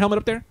Cobra Commander helmet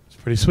up there? It's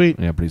pretty sweet.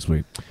 Yeah, pretty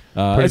sweet.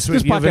 Pretty This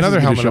sweet. You have podcast another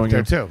is just helmet up showing there,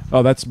 you. too.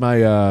 Oh, that's my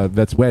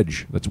that's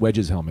Wedge. That's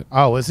Wedge's helmet.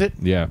 Oh, is it?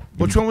 Yeah.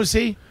 Which one was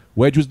he?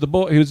 Wedge was the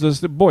boy. He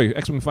was the boy,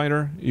 X-wing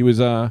fighter. He was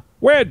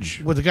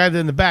Wedge. With the guy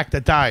in the back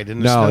that died in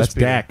the No, snow that's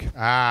speeder. Dak.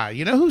 Ah,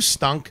 you know who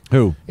stunk?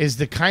 Who? Is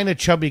the kind of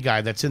chubby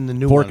guy that's in the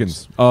new Porkins.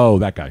 ones. Oh,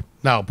 that guy.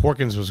 No,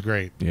 Porkins was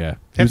great. Yeah.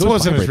 That He was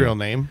wasn't his vibrating. real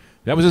name.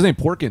 That was his name,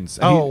 Porkins.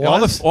 And Oh,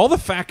 it was? all the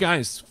fat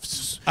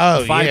guys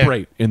Oh,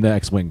 vibrate in the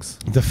X-wings.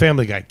 The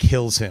Family Guy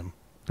kills him.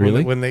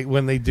 Really? When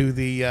they do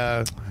the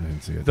I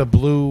didn't see it. the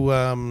blue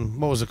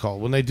what was it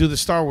called? When they do the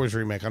Star Wars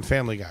remake on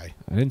Family Guy.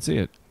 I didn't see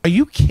it. Are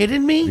you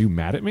kidding Are me? you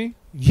mad at me?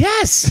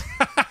 Yes.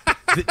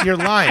 You're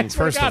lying.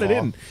 First God, of I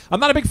all, didn't. I'm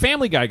not a big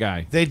Family Guy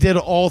guy. they did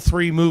all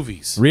 3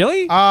 movies.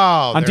 Really? Oh,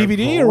 On they're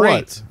DVD or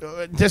great.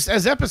 Just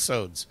as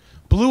episodes.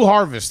 Blue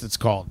Harvest, it's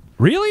called.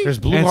 Really? There's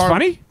Blue And it's Har-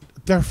 funny?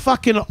 They're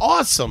fucking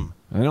awesome.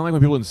 I don't like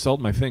when people insult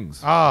my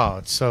things. Oh,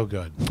 it's so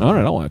good. All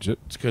right, I'll watch it.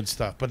 It's good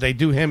stuff. But they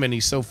do him, and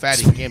he's so fat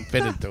he can't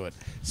fit into it.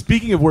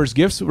 Speaking of worst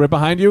gifts, right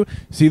behind you,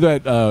 see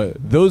that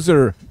those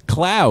are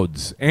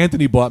clouds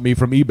Anthony bought me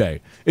from eBay.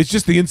 It's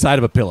just the inside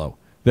of a pillow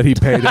that he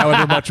paid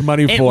however much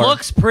money It for.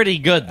 looks pretty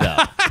good, though.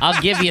 I'll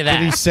give you Did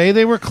he that. say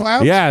they were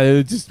clouds? Yeah,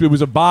 it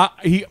was a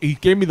box. He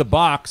gave me the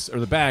box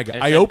or the bag.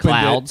 I said opened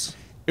clouds. it.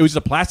 It was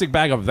a plastic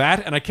bag of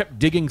that, and I kept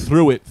digging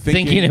through it,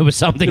 Thinking it was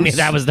something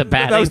that was the That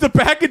padding. was the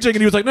packaging, and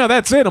he was like, "No,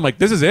 that's it." I'm like,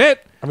 "This is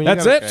it. I mean,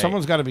 That's it."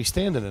 Someone's got to be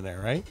standing in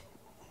there, right?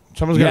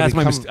 Someone's Yeah, got that's to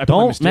my be I put my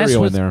Don't mess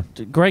Mysterio with in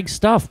there. Greg's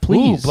stuff, Ooh,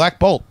 please. Black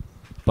Bolt.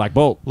 Black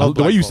Bolt. Love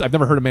The way Black you- Bolt. I've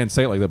never heard a man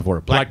say it like that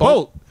before. Black Black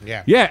Bolt.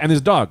 Yeah. Yeah, and his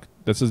dog.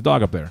 That's his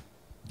dog up there.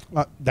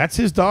 That's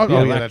his dog? Yeah,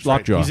 Oh, yeah, Lock- that's right.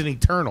 Lockjaw. He's an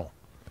Eternal.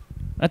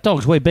 That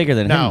dog's way bigger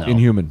than No. him, though.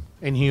 Inhuman.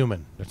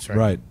 Inhuman. That's right.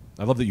 Right.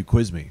 I love that you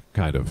quiz me,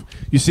 kind of.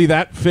 You see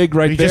that fig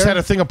right He there? just had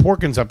a thing of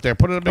Porkins up there.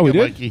 Put it up Oh, he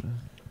again, did? Mikey.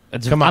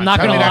 It's- Come on, I'm not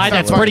tell going me to lie. that's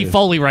That's not pretty funny.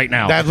 Foley right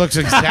now. That looks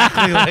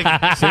exactly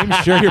like... Same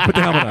shirt here. Put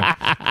the helmet on.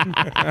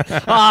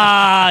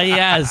 Ah,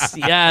 yes,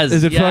 yes.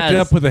 Is it yes. fucked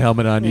up? Put the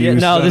helmet on. You Yeah,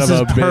 no, son this of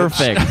is a bitch.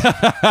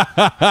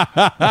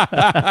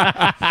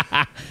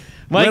 perfect.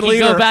 Mikey,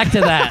 leader. go back to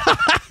that.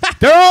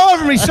 They're all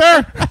over me,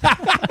 sir.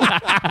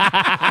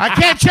 I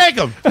can't shake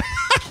them.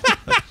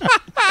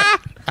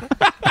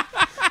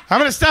 I'm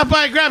going to stop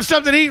by and grab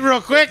something to eat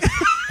real quick,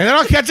 and then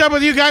I'll catch up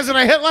with you guys when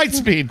I hit light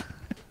speed.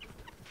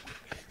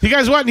 You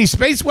guys want any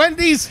space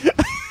Wendys?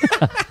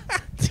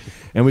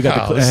 And we got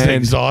Oh, the this clip.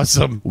 thing's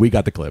awesome. We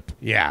got the clip.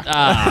 Yeah.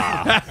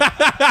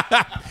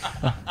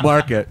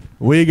 Mark it.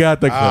 We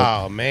got the clip.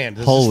 Oh, man.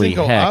 Does Holy this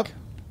thing go heck. up?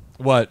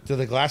 What? Do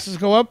the glasses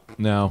go up?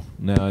 No,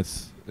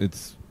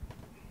 it's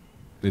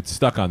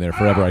stuck on there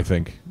forever, I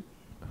think.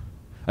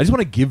 I just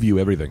want to give you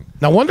everything.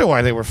 No wonder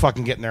why they were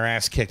fucking getting their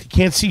ass kicked. You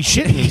can't see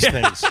shit in these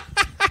things.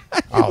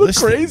 Oh, look this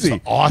crazy.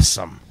 thing's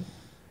awesome.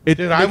 It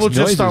Dude, I makes will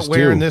just start noises,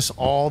 wearing too. this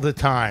all the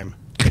time.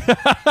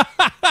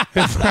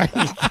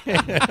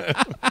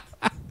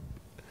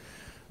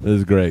 This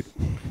is great.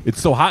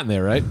 It's so hot in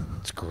there, right?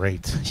 It's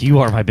great. You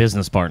are my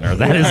business partner.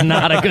 That is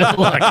not a good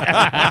look.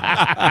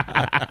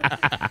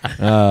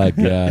 Oh,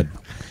 God.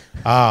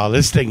 Oh,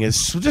 this thing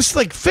is just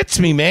like fits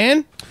me,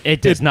 man.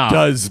 It does not.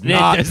 Does It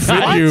not does fit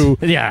not. you.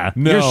 Yeah.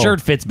 No. Your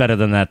shirt fits better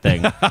than that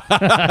thing.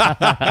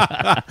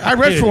 I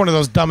read for one of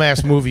those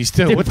dumbass movies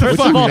too. What the First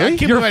fuck? of all, man? I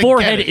can't your believe I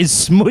forehead get it. is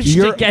smushed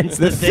You're- against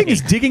the the thing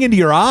is digging into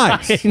your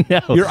eyes. I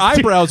know. Your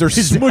eyebrows are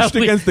Is that smushed what-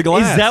 against the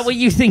glass. Is that what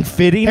you think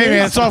fitting Hey is?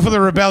 man, it's all for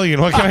the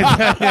rebellion. What can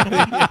I tell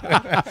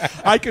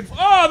you? I could.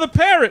 Oh, the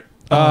parrot.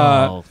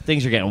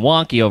 Things are getting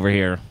wonky over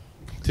here.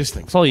 This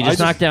thing. So you I just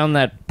just- knocked down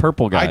that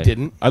purple guy. I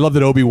didn't. I love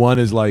that Obi-Wan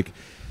is like,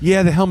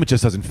 yeah, the helmet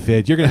just doesn't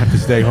fit. You're gonna have to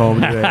stay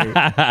home today.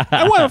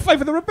 I want to fight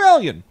for the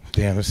rebellion.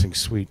 Damn, this thing's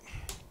sweet.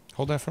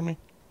 Hold that for me,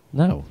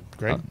 No.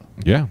 Greg.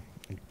 Yeah,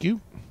 Thank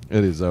you.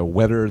 it is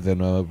wetter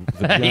than a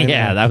vagina.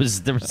 Yeah, that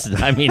was. There was.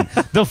 I mean,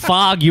 the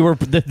fog you were,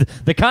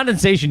 the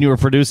condensation you were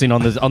producing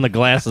on the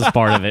glasses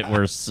part of it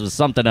was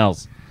something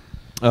else.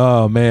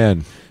 Oh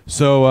man.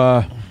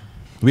 So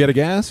we had a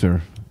gas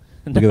or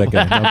look at that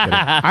guy. No, I'm kidding.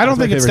 I don't That's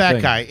my think it's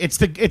that favorite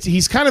thing. guy.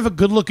 He's kind of a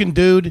good-looking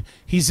dude.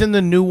 He's in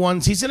the new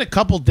ones. He's in a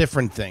couple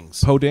different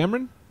things. Poe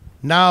Dameron.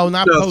 No,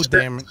 not No, Poe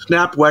Dameron.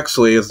 Snap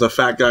Wexley is the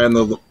fat guy in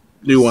the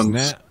new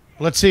ones. Snap.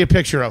 Let's see a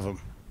picture of him.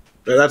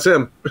 Yeah, that's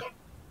him.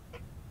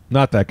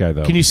 Not that guy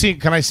though. Can you see?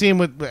 Can I see him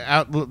with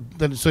out?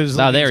 So he's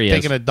Oh, there he is.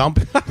 taking a dump.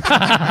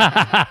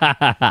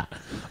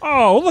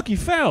 Oh, look, he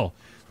fell.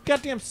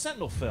 Goddamn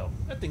Sentinel fell.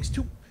 That thing's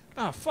too.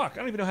 Ah, fuck. I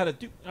don't even know how to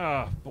do.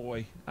 Ah,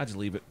 boy. I just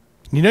leave it.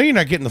 You know you're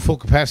not getting the full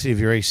capacity of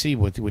your AC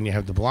when you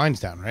have the blinds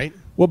down, right?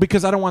 Well,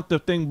 because I don't want the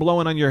thing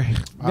blowing on your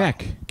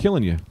neck,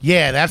 killing you.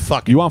 Yeah, that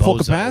fucking. You want full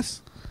bozo.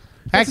 capacity?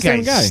 That That's the same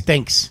guy guy.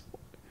 stinks.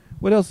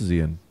 What else is he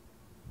in?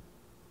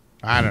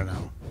 I don't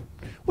know.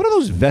 What are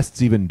those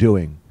vests even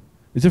doing?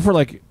 Is it for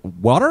like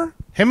water?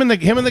 Him and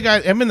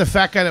the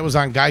fat guy that was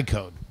on Guy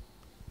Code.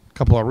 A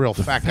couple of real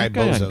fat guy That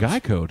guy bozos. on Guy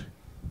Code.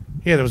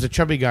 Yeah, there was a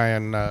chubby guy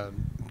on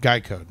Guy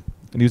Code.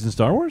 And he was in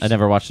Star Wars? I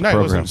never watched the No, he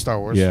wasn't program. in Star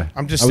Wars. Yeah.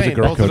 I'm just I was a saying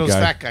Girl both of Code those guy.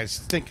 fat guys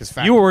stink as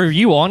fat. Were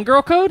you on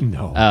Girl Code?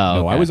 No. Oh,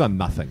 No, I okay. was on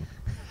nothing.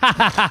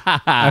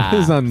 I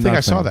was on I think I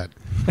saw that.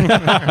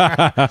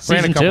 Ran a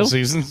Season couple 2?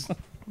 seasons.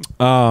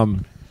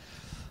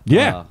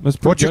 Yeah. That's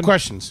pretty What's your good.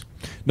 questions?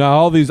 No,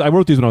 all these, I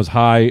wrote these when I was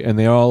high, and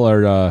they all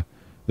are,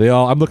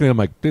 I'm looking at them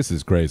like, this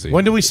is crazy.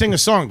 When do we sing a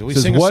song? Do we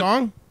Says sing what? a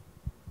song?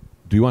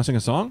 Do you want to sing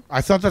a song?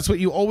 I thought that's what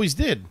you always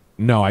did.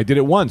 No, I did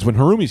it once when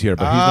Harumi's here,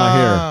 but he's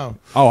not here.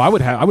 Oh, I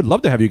would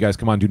love to have you guys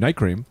come on and do Night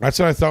Cream. That's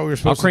what I thought we were I'll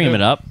supposed to cream do.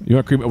 it up. You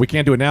want cream? We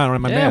can't do it now. I don't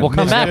have my Yeah, man. we'll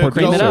come back. We'll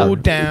cream it Go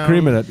up. down.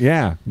 Creaming it.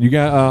 Yeah. You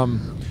got.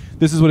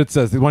 This is what it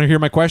says. Do you want to hear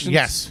my question?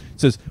 Yes.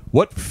 It says,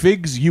 "What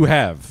figs you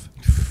have?"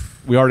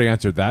 We already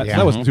answered that. Yeah. So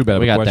that wasn't too bad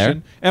of We a got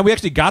question. And we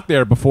actually got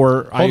there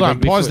before. Hold on.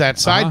 Pause that.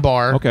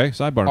 Sidebar. Okay.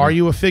 Sidebar. Are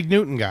you a Fig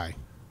Newton guy?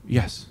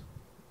 Yes.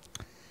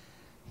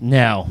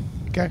 No.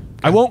 Okay.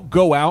 I won't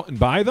go out and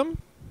buy them,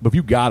 but if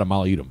you got them,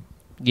 I'll eat them.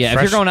 Yeah,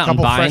 Fresh- if you're going out and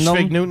couple buying fresh them,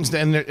 Fig Newtons,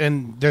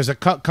 and there's a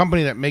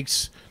company that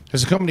makes.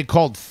 There's a company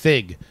called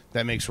Fig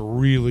that makes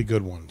really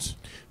good ones.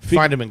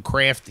 Find them in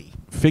Crafty.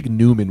 Fig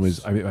Newman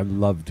was. I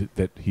loved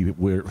that he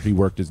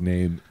worked his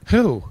name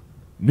Who?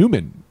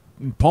 Newman.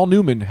 Paul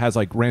Newman has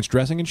like ranch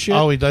dressing and shit.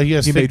 Oh, he does. He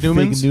has He Fig made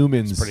Newmans. Fig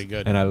Newmans. It's pretty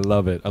good. And I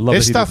love it. I love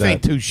His that he stuff did that.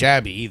 ain't too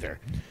shabby either.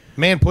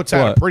 Man puts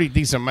out What? a pretty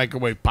decent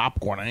microwave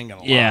popcorn. I ain't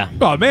gonna lie. yeah.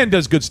 Oh, man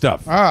does good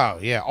stuff. Oh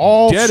yeah.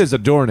 All Dead as a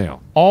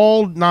doornail.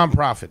 all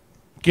nonprofit.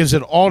 Gives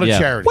it all to Yeah.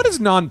 charity. What does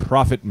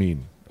non-profit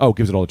mean? Oh,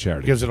 gives it all to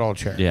charity. Gives it all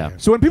to charity. Yeah.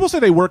 So when people say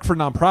they work for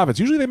non-profits,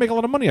 usually they make a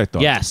lot of money, I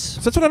thought. Yes.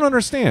 So that's what I don't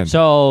understand.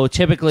 So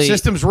typically,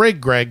 System's rigged,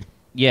 Greg.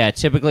 yeah,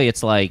 typically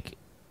it's like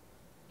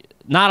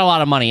not a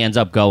lot of money ends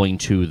up going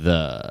to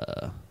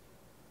the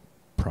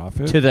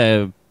Profit? what is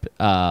it?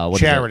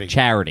 Charity.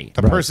 Charity.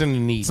 The person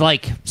in need. It's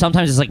like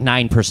sometimes it's like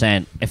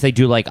 9% if they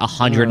do like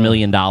 $100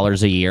 million a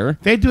year.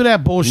 They do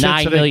that bullshit.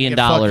 $9 so they million get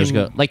fucking-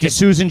 go like to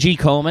Susan G.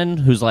 Komen,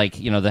 who's like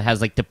that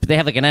has like they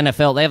have like an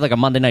NFL, they have like a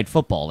Monday Night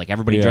Football, like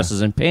everybody Yeah.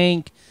 dresses in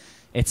pink.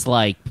 It's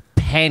like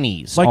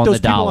pennies like on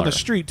those the people dollar. on the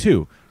street,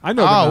 too. I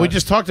know. Oh, they're we not-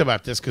 just talked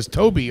about this because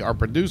Toby, our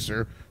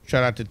producer,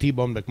 shout out to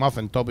T-Bone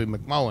McMuffin, Toby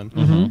McMullen,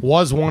 Mm-hmm.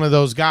 was one of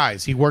those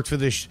guys. He worked for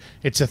this.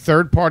 It's a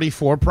third-party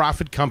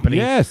for-profit company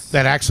Yes.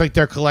 that acts like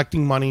they're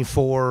collecting money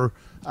for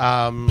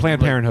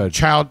Planned Parenthood.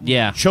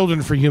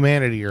 Children for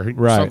Humanity or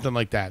Right. something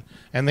like that.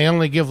 And they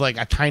only give like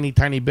a tiny,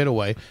 tiny bit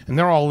away, and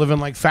they're all living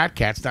like fat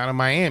cats down in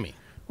Miami.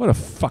 What a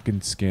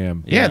fucking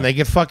scam. Yeah, and they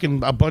get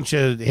fucking a bunch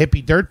of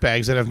hippie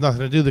dirtbags that have nothing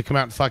to do that come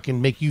out and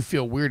fucking make you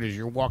feel weird as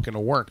you're walking to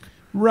work.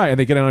 Right, and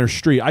they get on our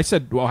street. I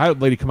said, well, I had a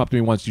lady come up to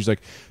me once. She's like,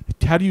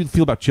 how do you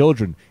feel about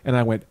children? And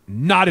I went,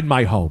 not in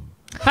my home.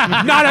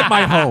 Not at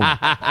my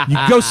home. You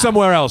go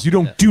somewhere else. You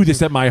don't do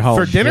this at my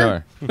home. For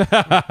dinner? Sure.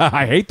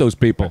 I hate those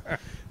people.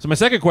 So my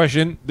second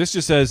question, this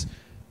just says,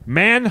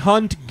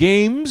 Manhunt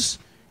games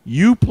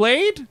you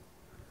played?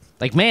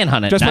 Like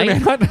Manhunt at Just like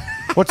night. Manhunt?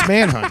 What's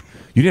Manhunt?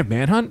 You didn't have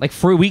Manhunt? Like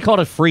we called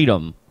it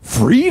Freedom.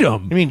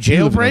 Freedom? You mean live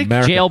in Jailbreak?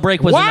 America.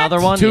 Jailbreak was What?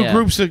 another one. Two yeah.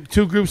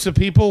 groups of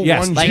people,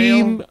 Yes, one like jail.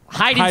 team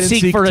hide and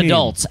seek for team.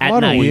 adults at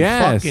What a night. weird-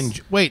 Yes. Fucking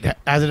wait,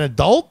 as an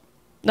adult?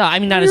 No, I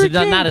mean not You're as a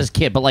kid. not as a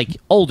kid, but like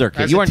older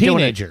kid. As You a weren't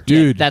teenager.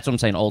 doing it, Dude. That's what I'm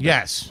saying. Older.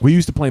 Yes. We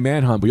used to play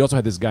manhunt, but we also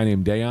had this guy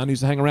named Dayon who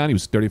used to hang around. He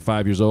was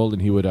 35 years old,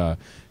 and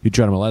he'd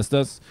try to molest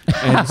us.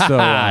 And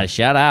so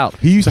Shout out.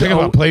 he used Talking to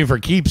about playing for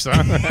keeps,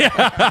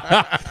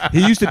 huh?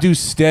 he used to do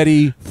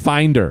steady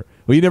finder.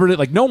 Well, you never did,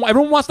 like, no,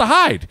 everyone wants to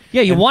hide.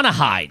 Yeah, you want to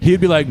hide. He'd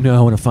be like, "No,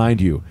 I want to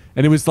find you,"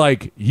 and it was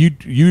like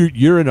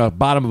you're in the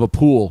bottom of a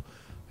pool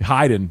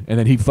hiding, and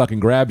then he fucking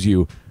grabs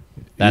you.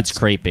 That's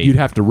creepy. You'd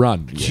have to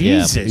run.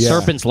 Jesus. Yeah.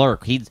 Serpents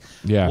lurk. He's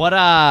Yeah. What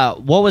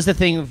was the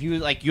thing? If you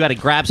you had to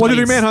grab 1, 2,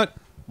 3 somebody? manhunt.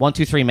 1,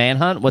 2, 3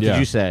 manhunt. What Yeah. did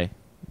you say?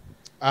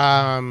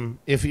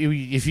 If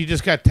you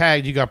just got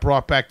tagged, you got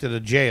brought back to the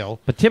jail.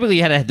 But typically,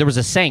 there was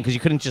a saying because you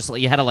couldn't just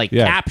you had to like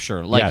Yeah.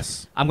 capture. Like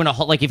Yes. I'm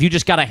gonna like if you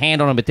just got a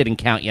hand on him, it didn't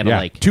count. You had to Yeah,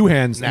 like 2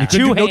 hands. Nah. You couldn't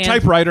Two do no hands.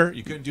 typewriter.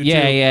 You couldn't do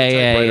Yeah, two. yeah,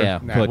 yeah, Typewriter. yeah.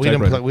 Nah, Put we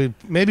didn't typewriter. play.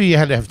 Maybe you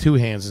had to have 2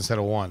 hands instead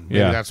of 1. Maybe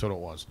Yeah. that's what it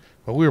was.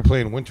 But we were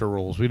playing winter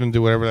rules. We didn't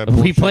do whatever that. we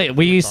bullshit. play.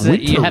 We used to.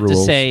 Winter You have to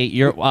rules. say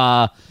you're.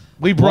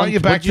 We brought you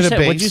back to the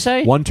base. What'd you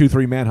say? 1, 2,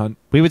 3 manhunt.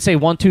 We would say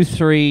 1, 2,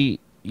 3.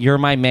 You're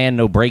my man.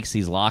 No breaks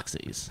these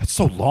Loxies. That's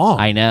so long.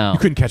 I know. You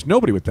couldn't catch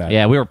nobody with that.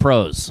 Yeah, we were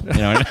pros.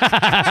 You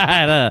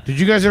know. Did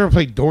you guys ever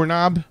play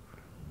doorknob?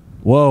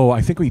 Whoa, I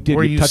think we did.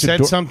 Where you touch a said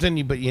door- something,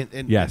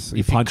 and Yes,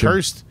 you if you punch 'em.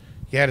 cursed,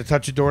 you had to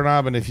touch a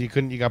doorknob, and if you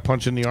couldn't, you got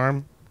punched in the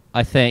arm.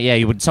 I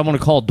think someone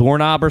would call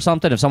doorknob or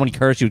something. If someone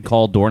cursed, you would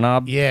call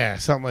doorknob. Yeah,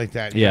 something like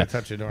that. You Yeah. gotta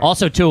touch a doorknob.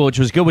 Also, too, which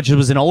was good, which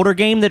was an older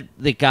game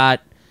that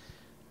got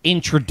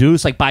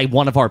introduced like by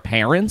one of our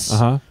parents.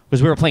 Uh-huh.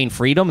 Because we were playing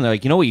Freedom, and they're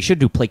like, you know what you should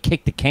do? Play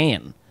Kick the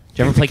Can. Did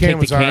you ever play Kick the Kick the Can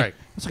was Can? all right.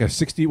 It's like a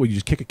 60. Where you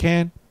just kick a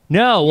can.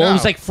 No, well, it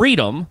was No. like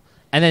Freedom,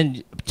 and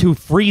then to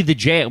free the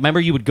jail. Remember,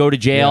 you would go to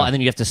jail, Yeah. and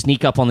then you have to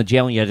sneak up on the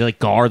jail, and you had like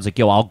guards, like,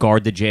 yo, I'll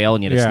guard the jail,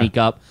 and you had to Yeah. sneak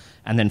up,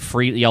 and then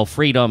yell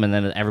Freedom, and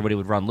then everybody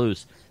would run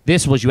loose.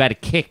 This was you had to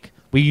kick.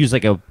 We used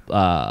like a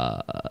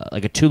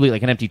 2-liter,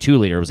 like an empty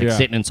 2-liter. It was like Yeah.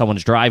 sitting in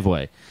someone's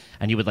driveway,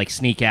 and you would like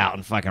sneak out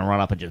and fucking run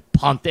up and just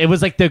punt. It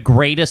was like the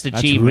greatest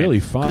achievement. really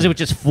fun. because it would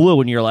just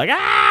flew, and you're like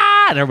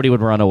and everybody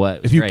would run away.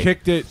 It was If you great.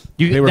 kicked it,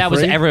 they were that was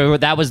free?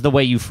 that was the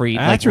way you free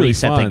That's like really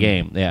reset fun. the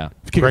game. Yeah. If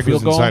you kick a Greg was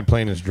field goal? inside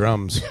playing his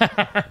drums,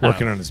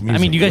 working on his music.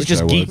 I mean, you guys wish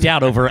just I was. geeked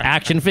out over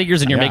action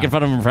figures, and you're Yeah. making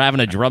fun of him for having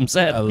a drum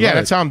set. Yeah,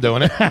 that's how I'm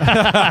doing it.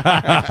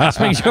 Let's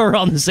make sure we're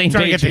on the same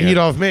Trying to page. get the here. heat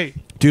off me.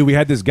 Dude, we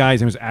had this guy.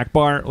 His name was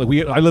Akbar.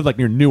 Like I lived like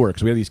near Newark,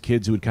 so we had these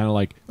kids who would kind of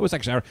like. It was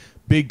actually our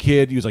big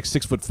kid. He was like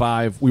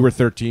 6'5". We were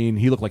 13.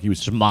 He looked like he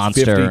was a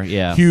monster, 50.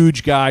 yeah.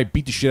 Huge guy,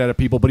 beat the shit out of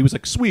people, but he was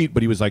like sweet.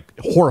 But he was like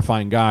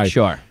horrifying guy.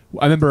 Sure.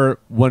 I remember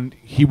when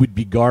he would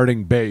be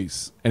guarding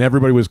base, and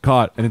everybody was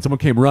caught, and then someone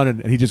came running,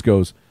 and he just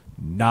goes,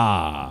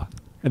 "Nah,"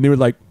 and they were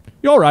like,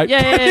 "You all right?" Yeah.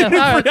 All right,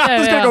 I'm yeah,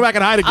 just gonna go back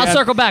and hide again. I'll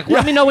circle back.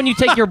 Let me know when you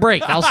take your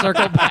break. I'll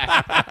circle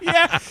back.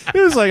 Yeah, he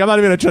was like, "I'm not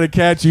even gonna try to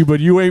catch you,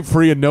 but you ain't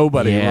freeing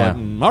nobody." Yeah.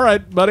 We're like, all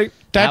right, buddy.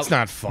 That's That-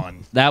 not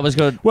fun. That was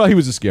good. Well, he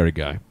was a scary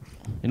guy.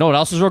 You know what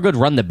else was real good?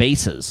 Run the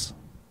bases.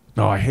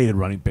 No, I hated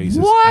running bases.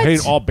 What? I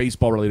hated all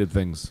baseball-related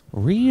things.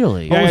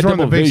 Really? Yeah, I had Always run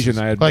the double vision.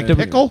 bases. I had Like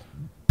pickle.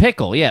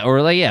 Pickle, yeah,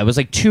 or like it was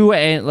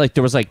like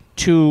there was like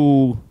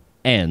 2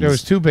 ends. There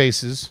was 2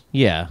 bases.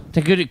 Yeah,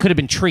 it could have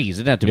been trees.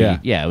 It didn't have to Yeah.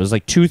 be. Yeah, it was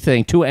like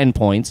 2 end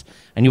points,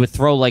 and you would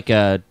throw like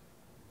a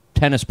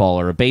tennis ball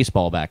or a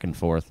baseball back and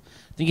forth.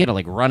 I think you had to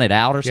like run it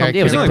out or Yeah, something.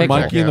 It was kinda like Like pickle.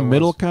 monkey in the Yeah, it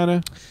middle, was. kind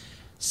of.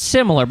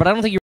 Similar, but I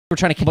don't think you were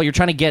trying to. You're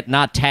trying to get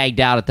not tagged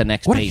out at the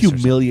next What a base. or something.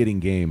 humiliating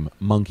game,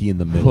 monkey in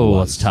the middle. Oh,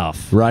 was. it's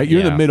tough. Right? You're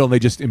in Yeah. the middle, and they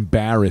just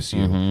embarrass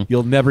you.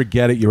 You'll never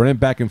get it. You're running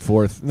back and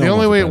forth. The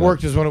only way it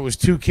worked is when it was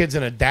 2 kids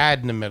and a dad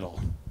in the middle,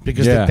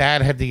 because Yeah. the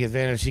dad had the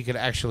advantage; he could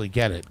actually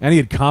get it. And he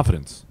had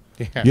confidence.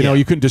 Yeah. You know,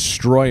 you couldn't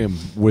destroy him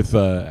with keep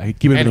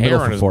him in And the middle hair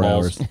on for his 4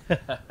 balls. hours.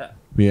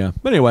 Yeah.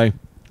 But anyway,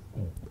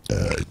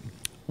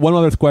 one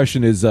other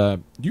question is: do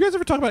you guys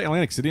ever talk about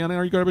Atlantic City on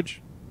Are You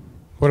Garbage?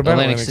 What about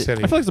Atlantic Atlantic City.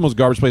 City? I feel like it's the most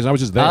garbage place. And I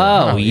was just there.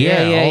 Oh,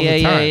 yeah, yeah, all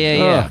the time.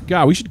 yeah. Ugh,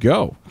 God, we should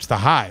go. It's the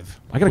Hive.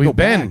 I gotta We've go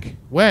been. back.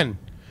 When?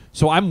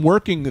 So I'm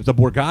working the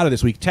Borgata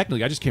this week.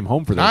 Technically, I just came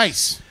home for this.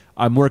 Nice.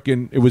 I'm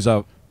working. It was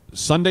a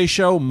Sunday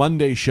show,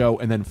 Monday show,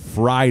 and then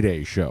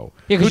Friday show.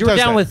 Yeah, because Who you were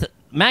does down that? with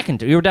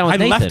McIntyre. You were down with I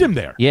Nathan. left him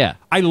there. Yeah.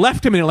 I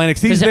left him in Atlantic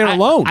City. He's 'Cause there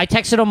alone. I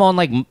texted him on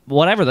like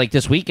whatever, like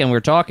this weekend we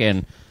were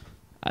talking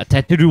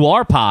to do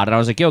our pod, and I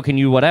was like, "Yo, can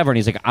you whatever?" And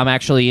he's like, "I'm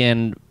actually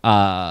in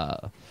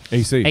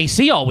AC.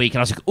 AC all week," and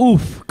I was like,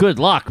 "Oof, good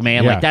luck,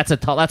 man! Yeah. Like that's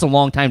a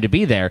long time to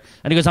be there."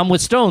 And he goes, "I'm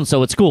with Stone,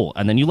 so it's cool."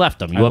 And then you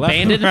left him. You I left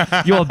abandoned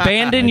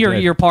I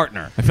did. your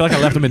partner. I feel like I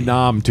left him in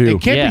Nam too.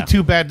 It can't Yeah. be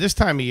too bad this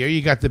time of year.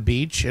 You got the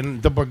beach,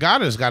 and the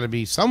Borgata's got to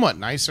be somewhat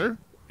nicer.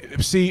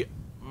 See,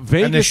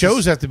 Vegas. And the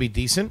shows have to be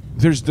decent.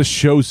 The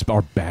shows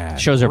are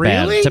bad. Shows are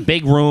bad. Really? It's a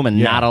big room and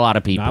Yeah. not a lot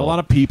of people. Not a lot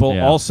of people.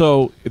 Yeah.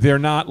 Also, they're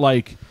not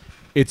like.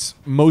 It's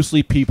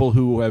mostly people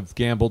who have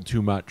gambled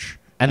too much.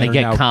 And they are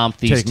get now comped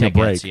these taking a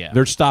tickets, break. yeah.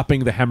 They're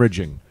stopping the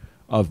hemorrhaging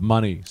of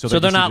money. So So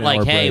they're just not an like,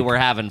 hour "Hey, break. we're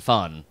having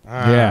fun."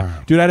 Yeah.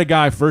 Dude, I had a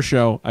guy, first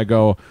show, I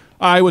go,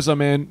 "Hi, what's up,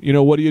 man? You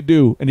know, what do you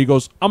do?" And he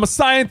goes, "I'm a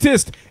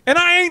scientist, and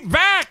I ain't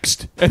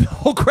vaxxed." And the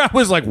whole crowd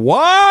was like,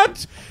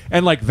 "What?"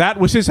 And like that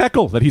was his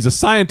heckle, that he's a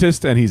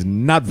scientist and he's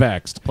not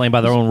vaxxed. Playing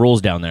by their own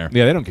rules down there.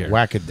 Yeah, they don't care.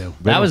 Wackadoo.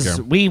 That was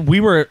we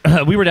were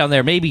we were down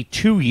there maybe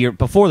 2 years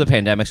before the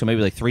pandemic, so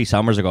maybe like 3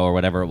 summers ago or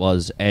whatever it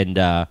was, and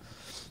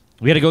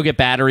we had to go get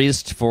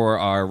batteries for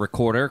our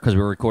recorder because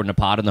we were recording a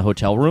pod in the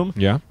hotel room.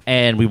 Yeah.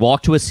 And we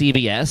walked to a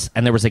CVS,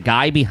 and there was a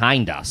guy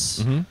behind us.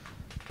 Mm-hmm.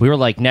 We were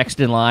like next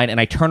in line, and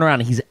I turn around,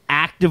 and he's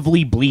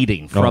actively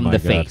bleeding from my the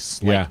God.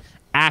 face. Like, Yeah.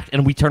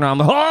 And we turn around,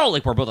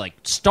 like we're both like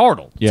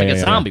startled. It's Yeah, like yeah, a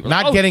yeah. zombie. We're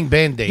like, Not "Oh." getting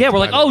Band-Aids. Yeah, we're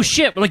like, by the oh way.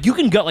 shit! Like you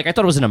can go. Like I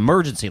thought it was an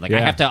emergency. Like I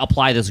Yeah. have to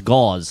apply this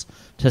gauze.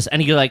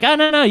 And he's like, oh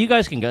no, you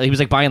guys can go. He was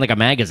like buying like a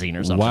magazine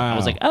or something. I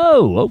was Wow. like,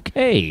 oh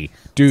okay,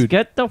 Dude.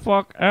 get the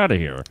fuck out of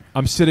here.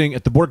 I'm sitting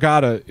at the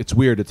Borgata. It's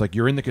weird. It's like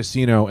you're in the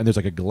casino and there's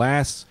like a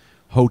glass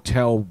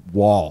hotel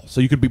wall, so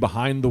you could be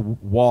behind the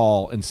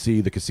wall and see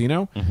the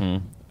casino.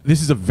 Mm-hmm.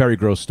 This is a very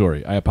gross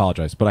story. I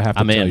apologize, but I have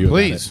to I'm tell in. you about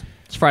Please. it.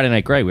 It's Friday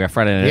Night Grey. We have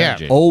Friday Night Yeah.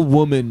 Energy. Old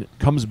woman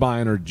comes by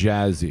on her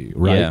jazzy,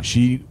 right? Yeah.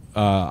 She,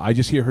 I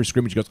just hear her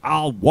screaming. She goes,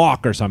 "I'll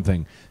walk" or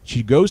something.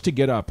 She goes to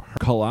get up. Her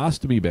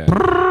colostomy bag.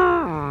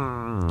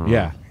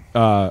 Yeah.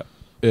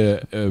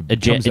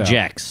 Comes out.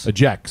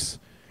 Ejects.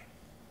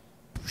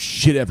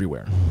 Shit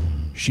everywhere.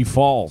 She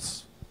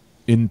falls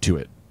into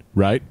it,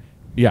 right?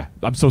 Yeah.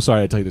 I'm so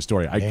sorry I tell you the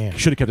story. I Damn.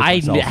 should have kept it to I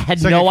myself. had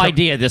It's like no a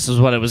idea this is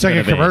what it was It's like going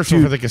a to be.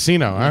 commercial for the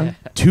casino, huh?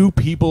 2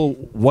 people,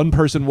 1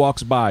 person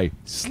walks by,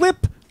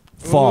 slip,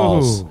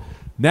 falls. Ooh.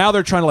 Now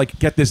they're trying to like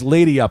get this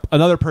lady up.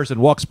 Another person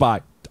walks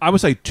by. I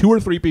would say 2 or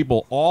 3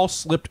 people all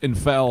slipped and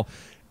fell.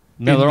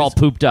 No, in they're all this-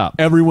 pooped up.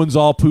 Everyone's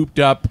all pooped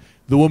up.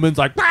 The woman's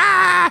like,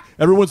 "Ah!"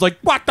 Everyone's like,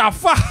 "What the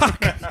fuck?"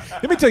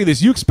 Let me tell you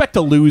this: you expect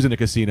to lose in a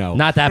casino.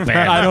 Not that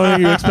bad. I don't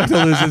think you expect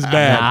to lose as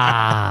bad.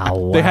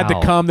 Wow. They had to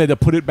come. They had to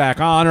put it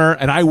back on her,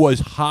 and I was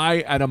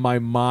high out of my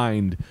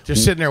mind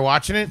Just sitting there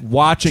watching it.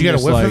 watching. Did you get a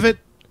this, whiff like, of it?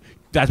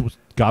 That was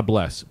God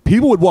bless.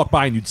 People would walk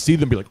by and you'd see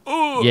them be like,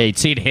 "Oh!" Yeah, you'd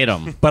see it hit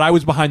him. But I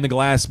was behind the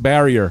glass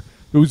barrier.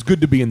 It was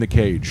good to be in the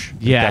cage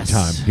Yes. at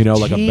that time. You know,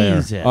 like a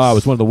Jesus. bear. Oh, it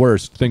was one of the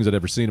worst things I'd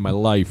ever seen in my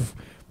life.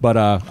 But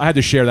I had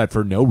to share that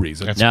for no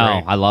reason.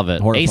 No, I love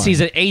it.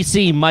 Horrifying.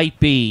 AC might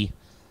be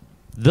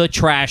the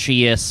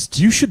trashiest.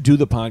 You should do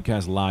the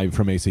podcast live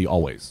from AC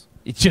always.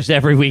 It's just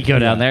every week go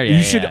down there. Yeah,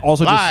 you should yeah.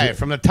 also Live just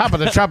from the top of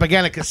the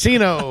Tropicana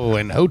Casino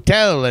and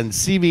Hotel and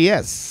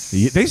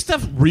CBS. they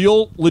stuff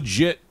real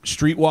legit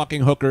street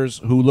walking hookers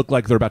who look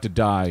like they're about to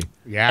die.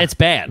 Yeah. It's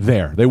bad.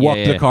 There, they walk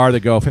Yeah, to yeah. the car. They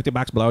go $50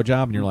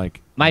 blowjob, and you're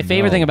like, My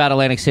favorite no. thing about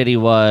Atlantic City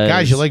was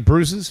Guys, you like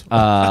bruises?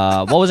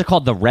 what was it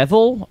called? The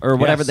Revel or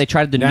whatever Yes. they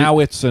tried to now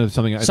it's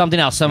something something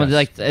else. Someone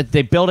Yes. like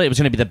they built it. It was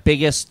going to be the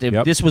biggest.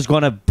 Yep. This was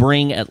going to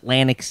bring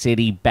Atlantic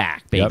City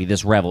back, baby. Yep.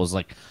 This Revel was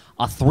like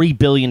a $3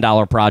 billion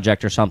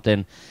project or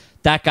something.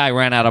 That guy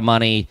ran out of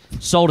money,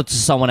 sold it to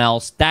someone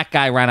else. That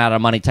guy ran out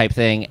of money, type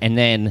thing, and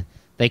then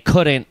they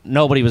couldn't.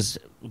 Nobody was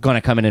going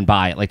to come in and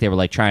buy it. Like they were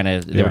like trying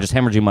to. They Yeah. were just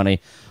hemorrhaging money.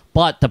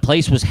 But the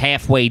place was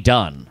halfway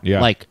done. Yeah.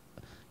 Like,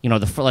 you know,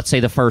 let's say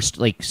the first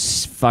like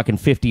fucking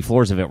 50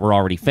 floors of it were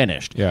already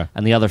finished. Yeah.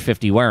 And the other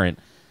 50 weren't.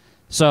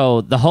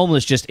 So the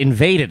homeless just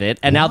invaded it,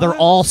 and now they're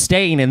all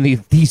staying in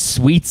these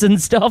suites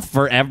and stuff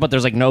forever. But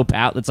there's like no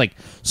It's like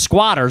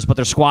squatters, but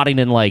they're squatting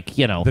in like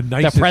The the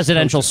nicest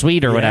presidential hotel.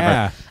 suite or Yeah.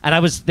 whatever.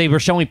 And they were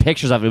showing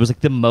pictures of it. It was like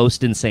the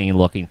most insane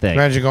looking thing.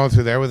 Imagine going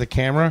through there with a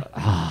camera.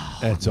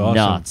 That's awesome.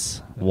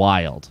 Nuts,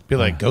 wild. Be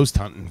like ghost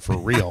hunting for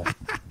real.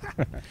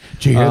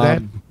 Did you hear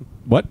that?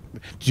 What?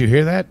 Did you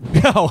hear that?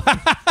 No,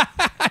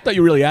 I thought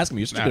you were really asking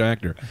me. You're such a good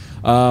actor.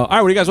 All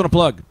right, what do you guys want to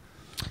plug?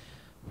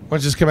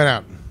 When's this coming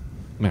out?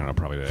 I don't know,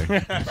 probably today.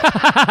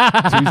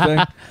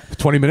 Tuesday?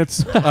 20 minutes?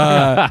 This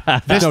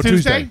no, Tuesday?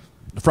 Tuesday.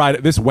 Friday.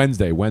 This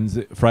Wednesday.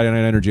 Friday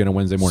Night Energy on a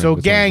Wednesday morning. So,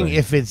 This gang, Wednesday.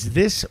 if it's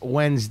this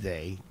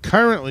Wednesday,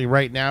 currently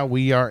right now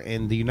we are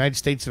in the United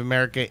States of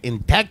America in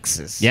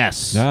Texas.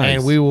 Yes. Nice.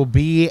 And we will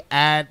be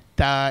at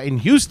in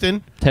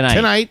Houston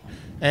Tonight.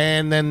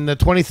 And then the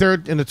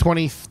 23rd and the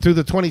 20th through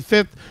the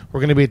 25th, we're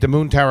going to be at the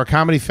Moon Tower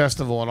Comedy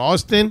Festival in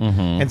Austin. Mm-hmm.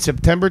 And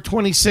September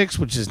 26th,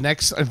 which is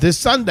this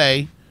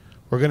Sunday,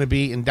 we're going to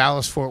be in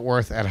Dallas Fort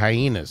Worth at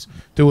Hyenas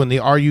doing the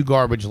Are You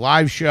Garbage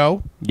live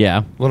show. Yeah.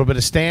 A little bit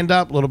of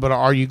stand-up, a little bit of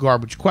Are You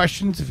Garbage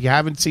questions. If you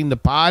haven't seen the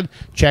pod,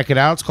 check it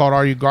out. It's called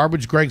Are You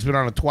Garbage? Greg's been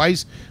on it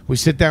twice. We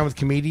sit down with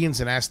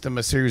comedians and ask them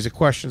a series of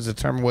questions to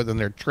determine whether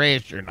they're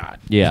trash or not.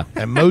 Yeah.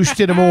 And most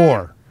of them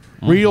are.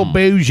 Real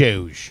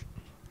bojos.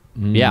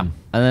 Yeah. And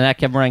then at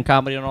Kevin Ryan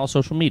Comedy on all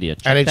social media.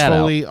 Check And it's that out.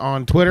 Foley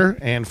on Twitter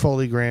and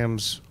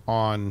Foleygrams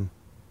on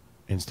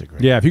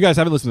Instagram. Yeah, if you guys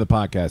haven't listened to the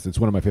podcast, it's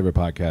one of my favorite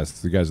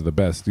podcasts. You guys are the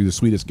best. You're the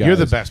sweetest guys. You're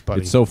the best,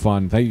 buddy. It's so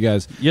fun. Thank you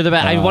guys. You're the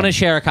best. I want to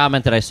share a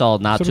comment that I saw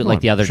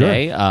the other Sure.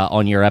 day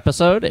on your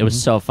episode. It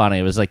was so funny.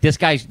 It was like, this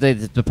guy,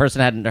 the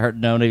person hadn't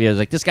known of you. It was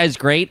like, this guy's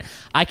great.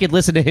 I could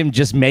listen to him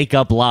just make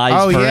up lies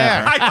Oh, forever.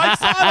 yeah. I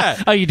saw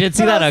that. Oh, you did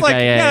see And I that? was Okay,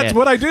 like, yeah, that's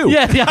what I do.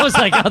 Yeah, I was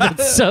like, oh,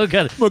 that's so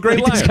good. I'm a great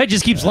Like, this liar. guy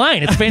just keeps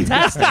lying. It's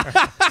fantastic.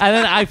 And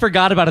then I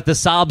forgot about it. The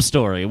sob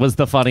story was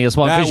the funniest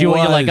one because That you're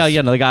like, was.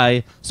 oh, the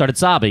guy started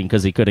sobbing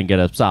because he couldn't get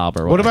a sob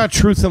or What whatever. about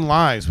Truth and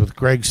Lies with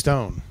Greg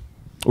Stone?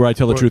 Where I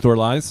tell the truth or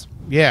lies.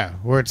 Yeah,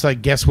 where it's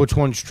like, guess which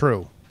one's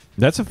true.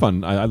 That's a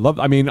fun. I love.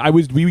 I mean,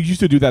 we used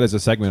to do that as a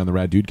segment on the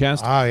Rad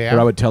Dudecast. Oh, yeah? Where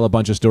I would tell a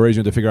bunch of stories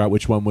and to figure out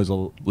which one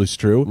was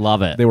true.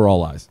 Love it. They were all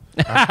lies.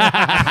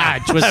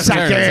 Twist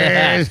Suckers.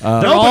 turns. They're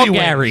all Nobody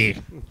wins. Gary.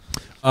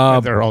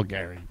 They're all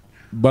Gary.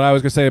 But I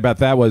was gonna say about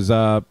that was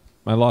I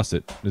lost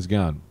it. It's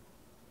gone.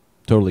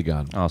 Totally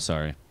gone. Oh,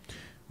 sorry.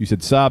 You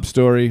said sob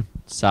story.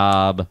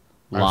 Sob.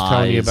 I was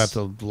telling you about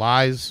the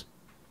lies.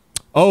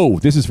 Oh,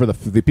 this is for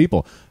the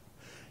people.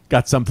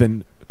 Got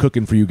something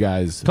cooking for you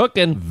guys.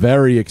 Cooking.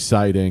 Very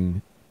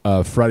exciting.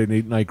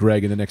 Friday Night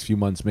Greg in the next few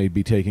months may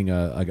be taking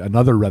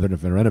another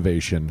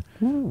renovation,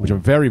 which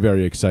I'm very,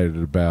 very excited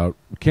about.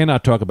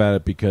 Cannot talk about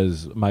it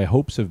because my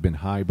hopes have been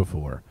high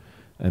before,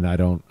 and I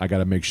got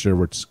to make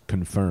sure it's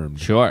confirmed.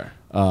 Sure.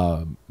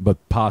 But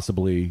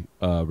possibly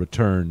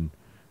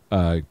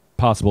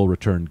possible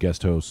return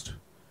guest host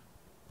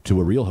to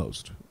a real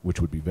host, which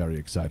would be very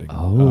exciting.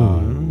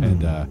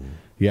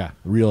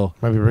 Real.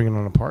 Might be bringing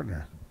on a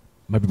partner.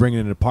 Might be bringing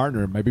in a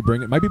partner. Might be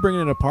bringing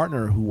in a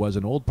partner who was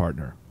an old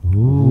partner,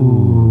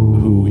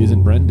 who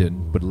isn't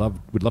Brendan, but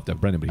would love to have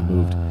Brendan, but he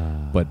moved.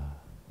 But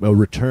a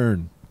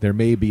return. There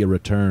may be a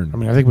return. I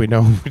mean, I think we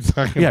know who we're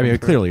talking Yeah, I mean,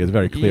 about. clearly it's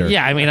very clear.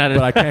 Yeah, I mean, but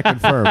I can't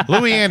confirm.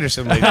 Louis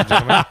Anderson, ladies and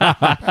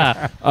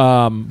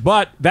gentlemen.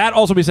 But that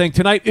also be saying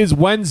tonight is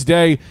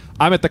Wednesday.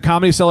 I'm at the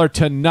Comedy Cellar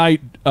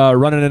tonight,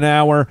 running an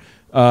hour.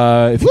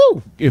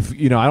 If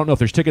I don't know if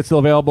there's tickets still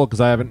available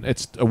because I haven't.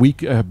 It's a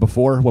week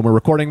before when we're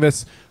recording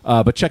this.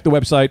 But check the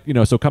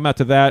website. So come out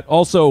to that.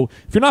 Also,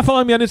 if you're not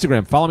following me on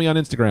Instagram, follow me on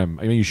Instagram.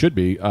 I mean, you should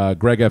be.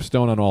 Greg F.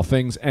 Stone on all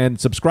things, and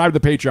subscribe to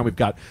the Patreon. We've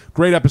got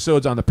great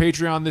episodes on the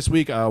Patreon this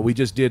week. We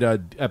just did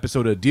an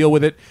episode of Deal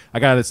With It. I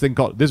got this thing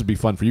called. This would be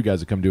fun for you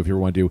guys to come do if you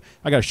want to do.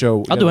 I got a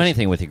show. I'll do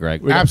anything with you,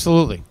 Greg.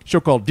 Absolutely. Show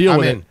called Deal I'm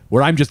With in. It,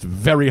 where I'm just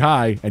very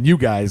high, and you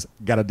guys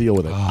got to deal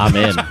with it. I'm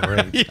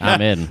in.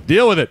 I'm in.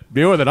 Deal with it.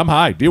 Deal with it. I'm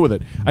high. Deal with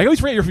it. I always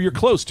forget you're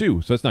close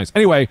too, so that's nice.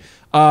 Anyway,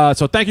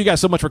 so thank you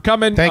guys so much for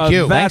coming. Thank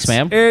you. That's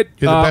Thanks, man. It.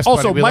 You're the best,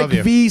 also, buddy. We Mike love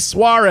you. V.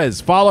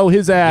 Suarez. Follow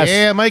his ass.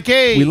 Yeah,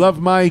 Mikey. We love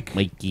Mike.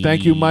 Mikey.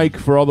 Thank you, Mike,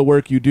 for all the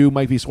work you do.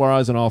 Mike V.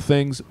 Suarez and all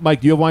things.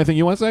 Mike, do you have anything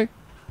you want to say?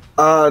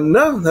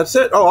 No, that's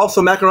it. Oh,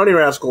 also Macaroni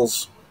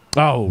Rascals.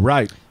 Oh,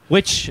 right.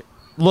 Which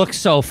looks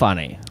so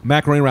funny.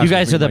 Macaroni Rascals. You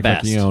guys are the Mike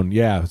best. Vecchione.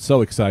 Yeah,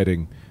 so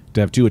exciting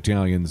to have two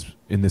Italians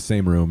in the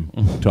same room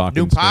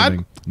talking. New pod?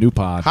 screaming. New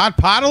pod. Hot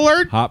pot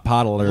alert. Hot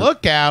pot alert.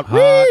 Look out.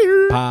 Hot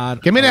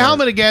pod. Give me the alert.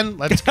 helmet again.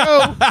 Let's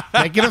go.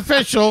 Make it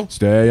official.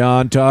 Stay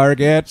on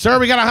target. Sir,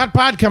 we got a hot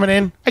pod coming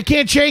in. I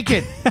can't shake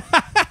it.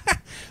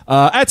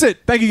 That's it.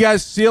 Thank you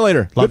guys. See you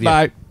later. Love you.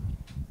 Goodbye.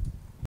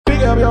 Pick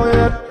up your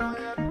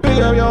head, pick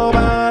up your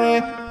body,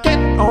 get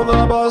on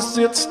the bus,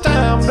 it's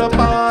time to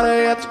party,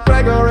 it's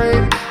Gregory.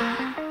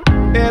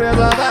 It is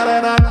a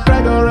Saturday night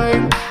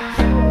Gregory.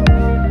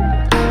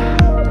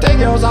 Take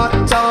your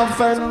socks off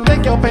and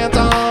take your pants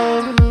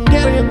on,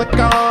 get in the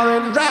car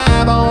and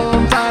drive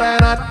on Friday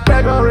night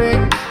Gregory.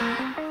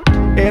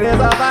 It is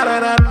a Saturday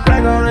night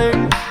Gregory.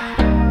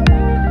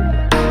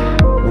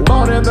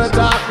 Born in the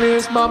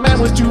darkness, my man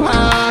was too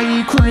high.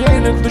 He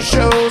created the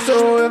show,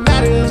 so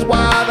that is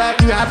why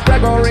that you have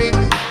Gregory.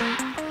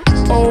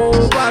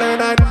 Oh, Friday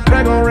night